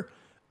 Here,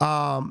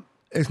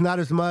 it's not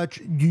as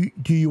much.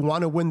 Do you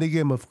want to win the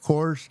game? Of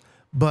course,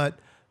 but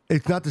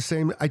it's not the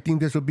same. I think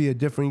this will be a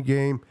different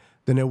game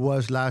than it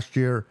was last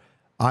year.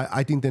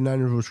 I think the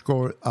Niners will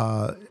score.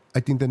 I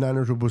think the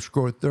Niners will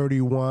score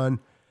 31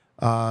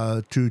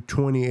 to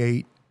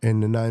 28,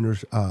 and the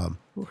Niners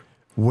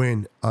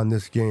win on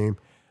this game.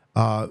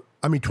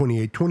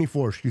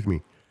 24. Excuse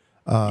me.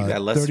 You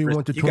got less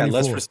 31 to 24. You got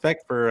less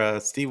respect for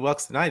Steve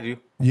Wilkes than I do.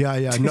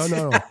 Yeah.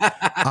 No.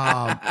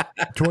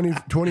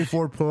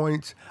 24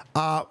 points.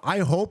 I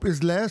hope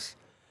is less.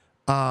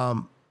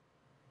 We'll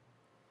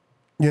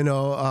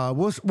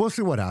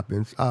see what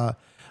happens. I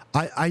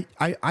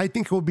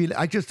think it will be.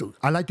 I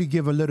like to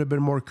give a little bit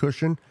more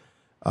cushion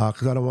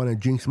because I don't want to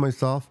jinx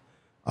myself.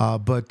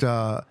 But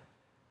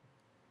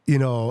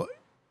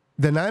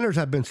the Niners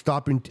have been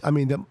stopping. I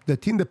mean, the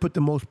team that put the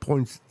most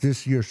points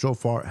this year so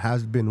far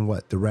has been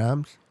what? The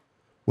Rams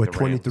with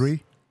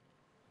 23?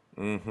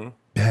 Mm-hmm.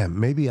 Damn,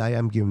 maybe I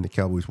am giving the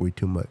Cowboys way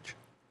too much.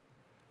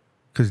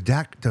 Because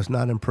Dak does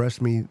not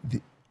impress me.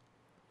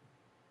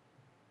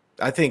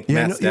 I think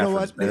Matt Stafford's you know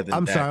what? better than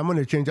I'm Dak. sorry. I'm going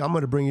to change. I'm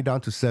going to bring it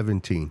down to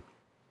 17.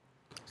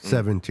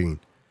 17.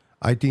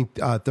 I think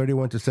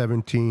 31 to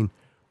 17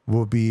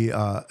 will be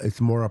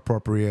it's more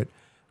appropriate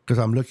because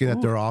I'm looking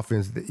at their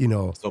offense.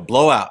 So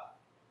blowout.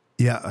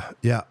 Yeah,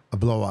 a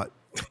blowout.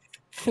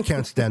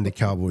 Can't stand the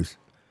Cowboys.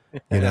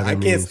 I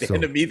can't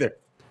stand them either.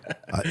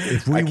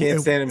 I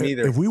can't stand them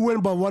either. If we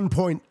win by 1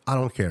 point, I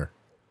don't care.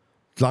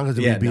 As long as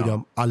we beat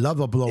them, I love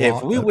a blowout.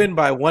 If we win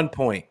by 1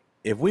 point,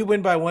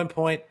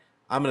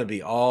 I'm going to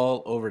be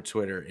all over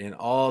Twitter and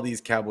all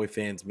these Cowboy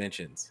fans'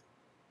 mentions.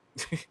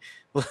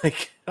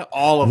 Like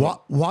all of them.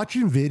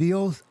 Watching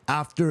videos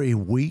after a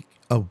week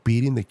of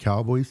beating the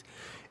Cowboys,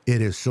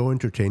 it is so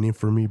entertaining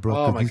for me,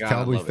 bro. Because these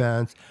Cowboys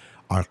fans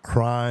are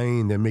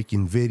crying. They're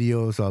making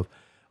videos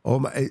Oh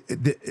my!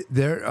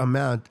 Their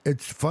amount.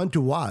 It's fun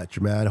to watch,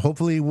 man.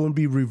 Hopefully, it won't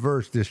be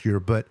reversed this year,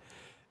 but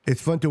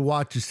it's fun to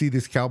watch to see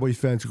these Cowboys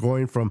fans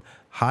going from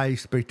high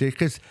expectations.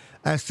 Because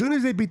as soon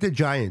as they beat the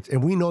Giants,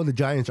 and we know the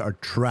Giants are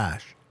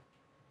trash.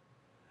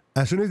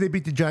 As soon as they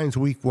beat the Giants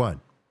week 1,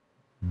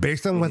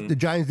 based on what the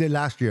Giants did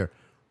last year,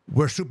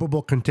 we're Super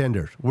Bowl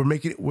contenders. We're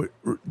making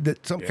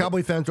it. Some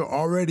Cowboy fans are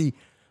already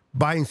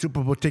buying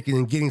Super Bowl tickets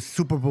and getting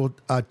Super Bowl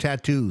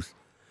tattoos.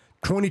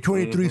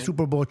 2023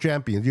 Super Bowl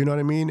champions. You know what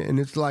I mean? And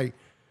it's like,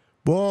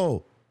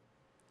 whoa,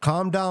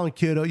 calm down,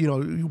 kiddo.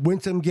 Win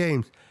some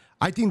games.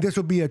 I think this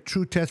will be a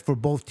true test for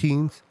both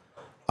teams.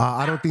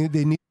 I don't think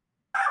they need.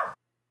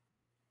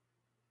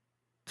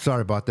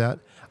 Sorry about that.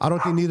 I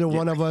don't think neither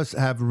one of us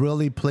have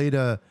really played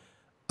a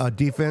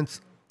defense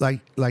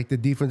like the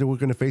defense that we're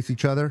going to face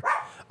each other.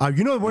 We're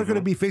going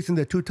to be facing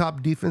the two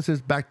top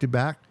defenses back to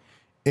back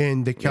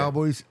in the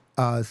Cowboys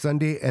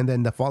Sunday, and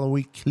then the following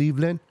week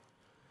Cleveland.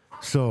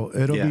 So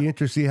it'll be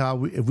interesting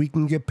if we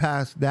can get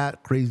past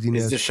that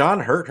craziness. Is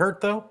Deshaun hurt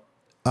though?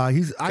 I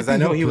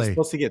know he was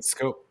supposed to get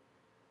scoped.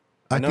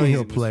 I know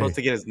he'll play. Supposed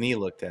to get his knee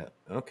looked at.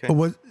 Okay.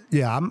 But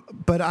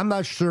I'm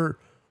not sure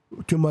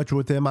too much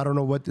with him. I don't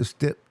know what the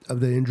step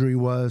of the injury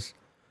was.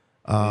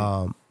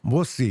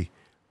 We'll see.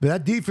 But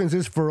that defense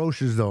is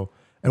ferocious though,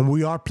 and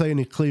we are playing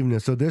in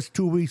Cleveland. So this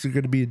 2 weeks are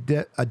going to be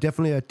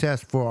definitely a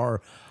test for our,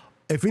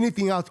 if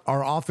anything else,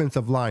 our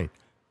offensive line.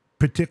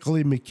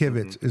 Particularly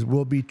McKivitz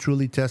will be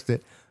truly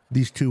tested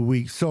these 2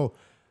 weeks. So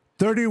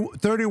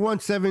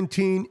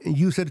 31-17, and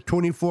you said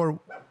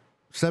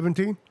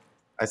 24-17?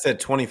 I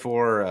said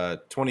 14.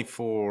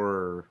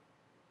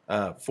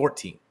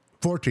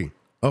 14.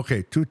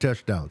 Okay, 2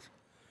 touchdowns.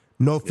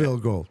 No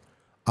field goal.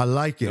 I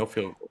like it. No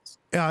field goals.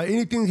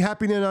 Anything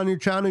happening on your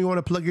channel? You want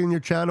to plug in your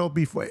channel?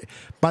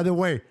 By the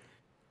way,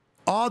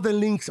 all the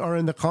links are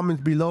in the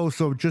comments below,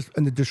 so just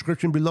in the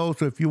description below.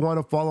 So if you want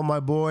to follow my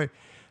boy,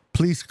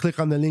 please click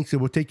on the links. It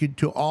will take you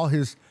to all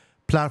his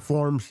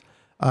platforms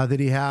that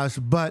he has.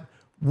 But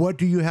what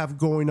do you have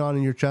going on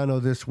in your channel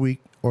this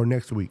week or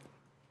next week?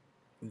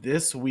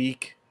 This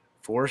week,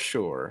 for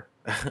sure,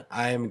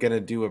 I am going to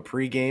do a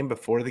pregame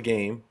before the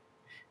game,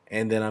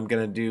 and then I'm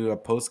going to do a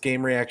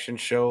post-game reaction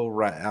show.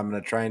 Right, I'm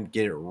going to try and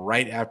get it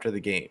right after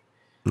the game.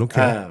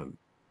 Okay.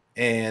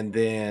 And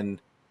then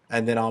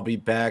I'll be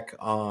back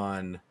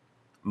on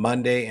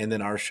Monday, and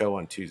then our show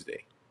on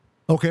Tuesday.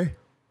 Okay.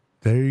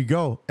 There you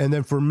go. And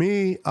then for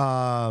me,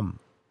 the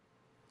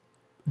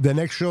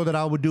next show that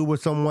I would do with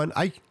someone,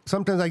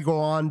 sometimes I go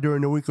on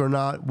during the week or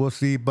not, we'll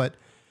see. But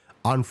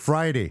on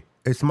Friday,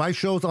 it's my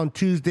shows on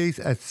Tuesdays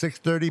at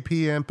 6:30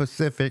 p.m.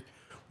 Pacific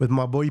with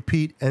my boy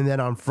Pete, and then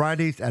on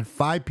Fridays at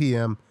 5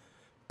 p.m.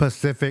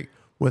 Pacific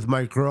with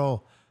my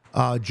girl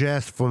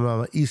Jess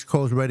from East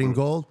Coast Red and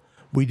Gold.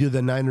 We do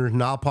the Niners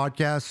Now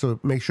podcast, so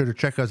make sure to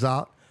check us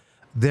out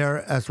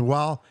there as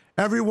well.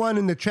 Everyone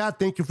in the chat,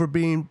 thank you for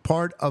being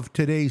part of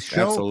today's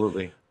show.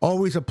 Absolutely.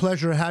 Always a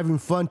pleasure having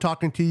fun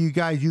talking to you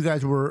guys. You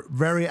guys were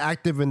very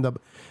active in the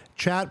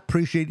chat.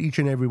 Appreciate each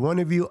and every one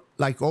of you.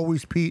 Like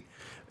always, Pete,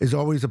 it's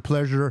always a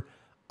pleasure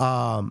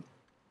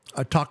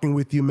talking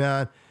with you,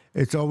 man.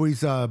 It's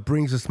always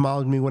brings a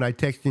smile to me when I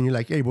text you and you're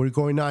like, hey, what's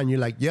going on? You're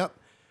like, yep,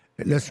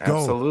 let's go.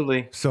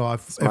 Absolutely. So it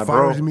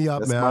fires me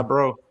up, That's man. my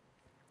bro.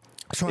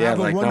 So yeah,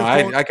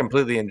 I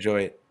completely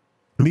enjoy it.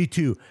 Me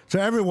too. So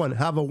everyone,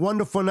 have a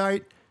wonderful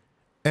night.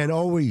 And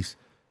always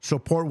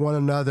support one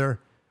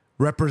another,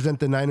 represent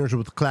the Niners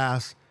with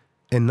class,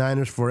 and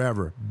Niners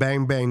forever.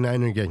 Bang, bang,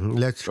 Niner gang.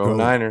 Let's go. Go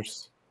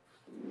Niners.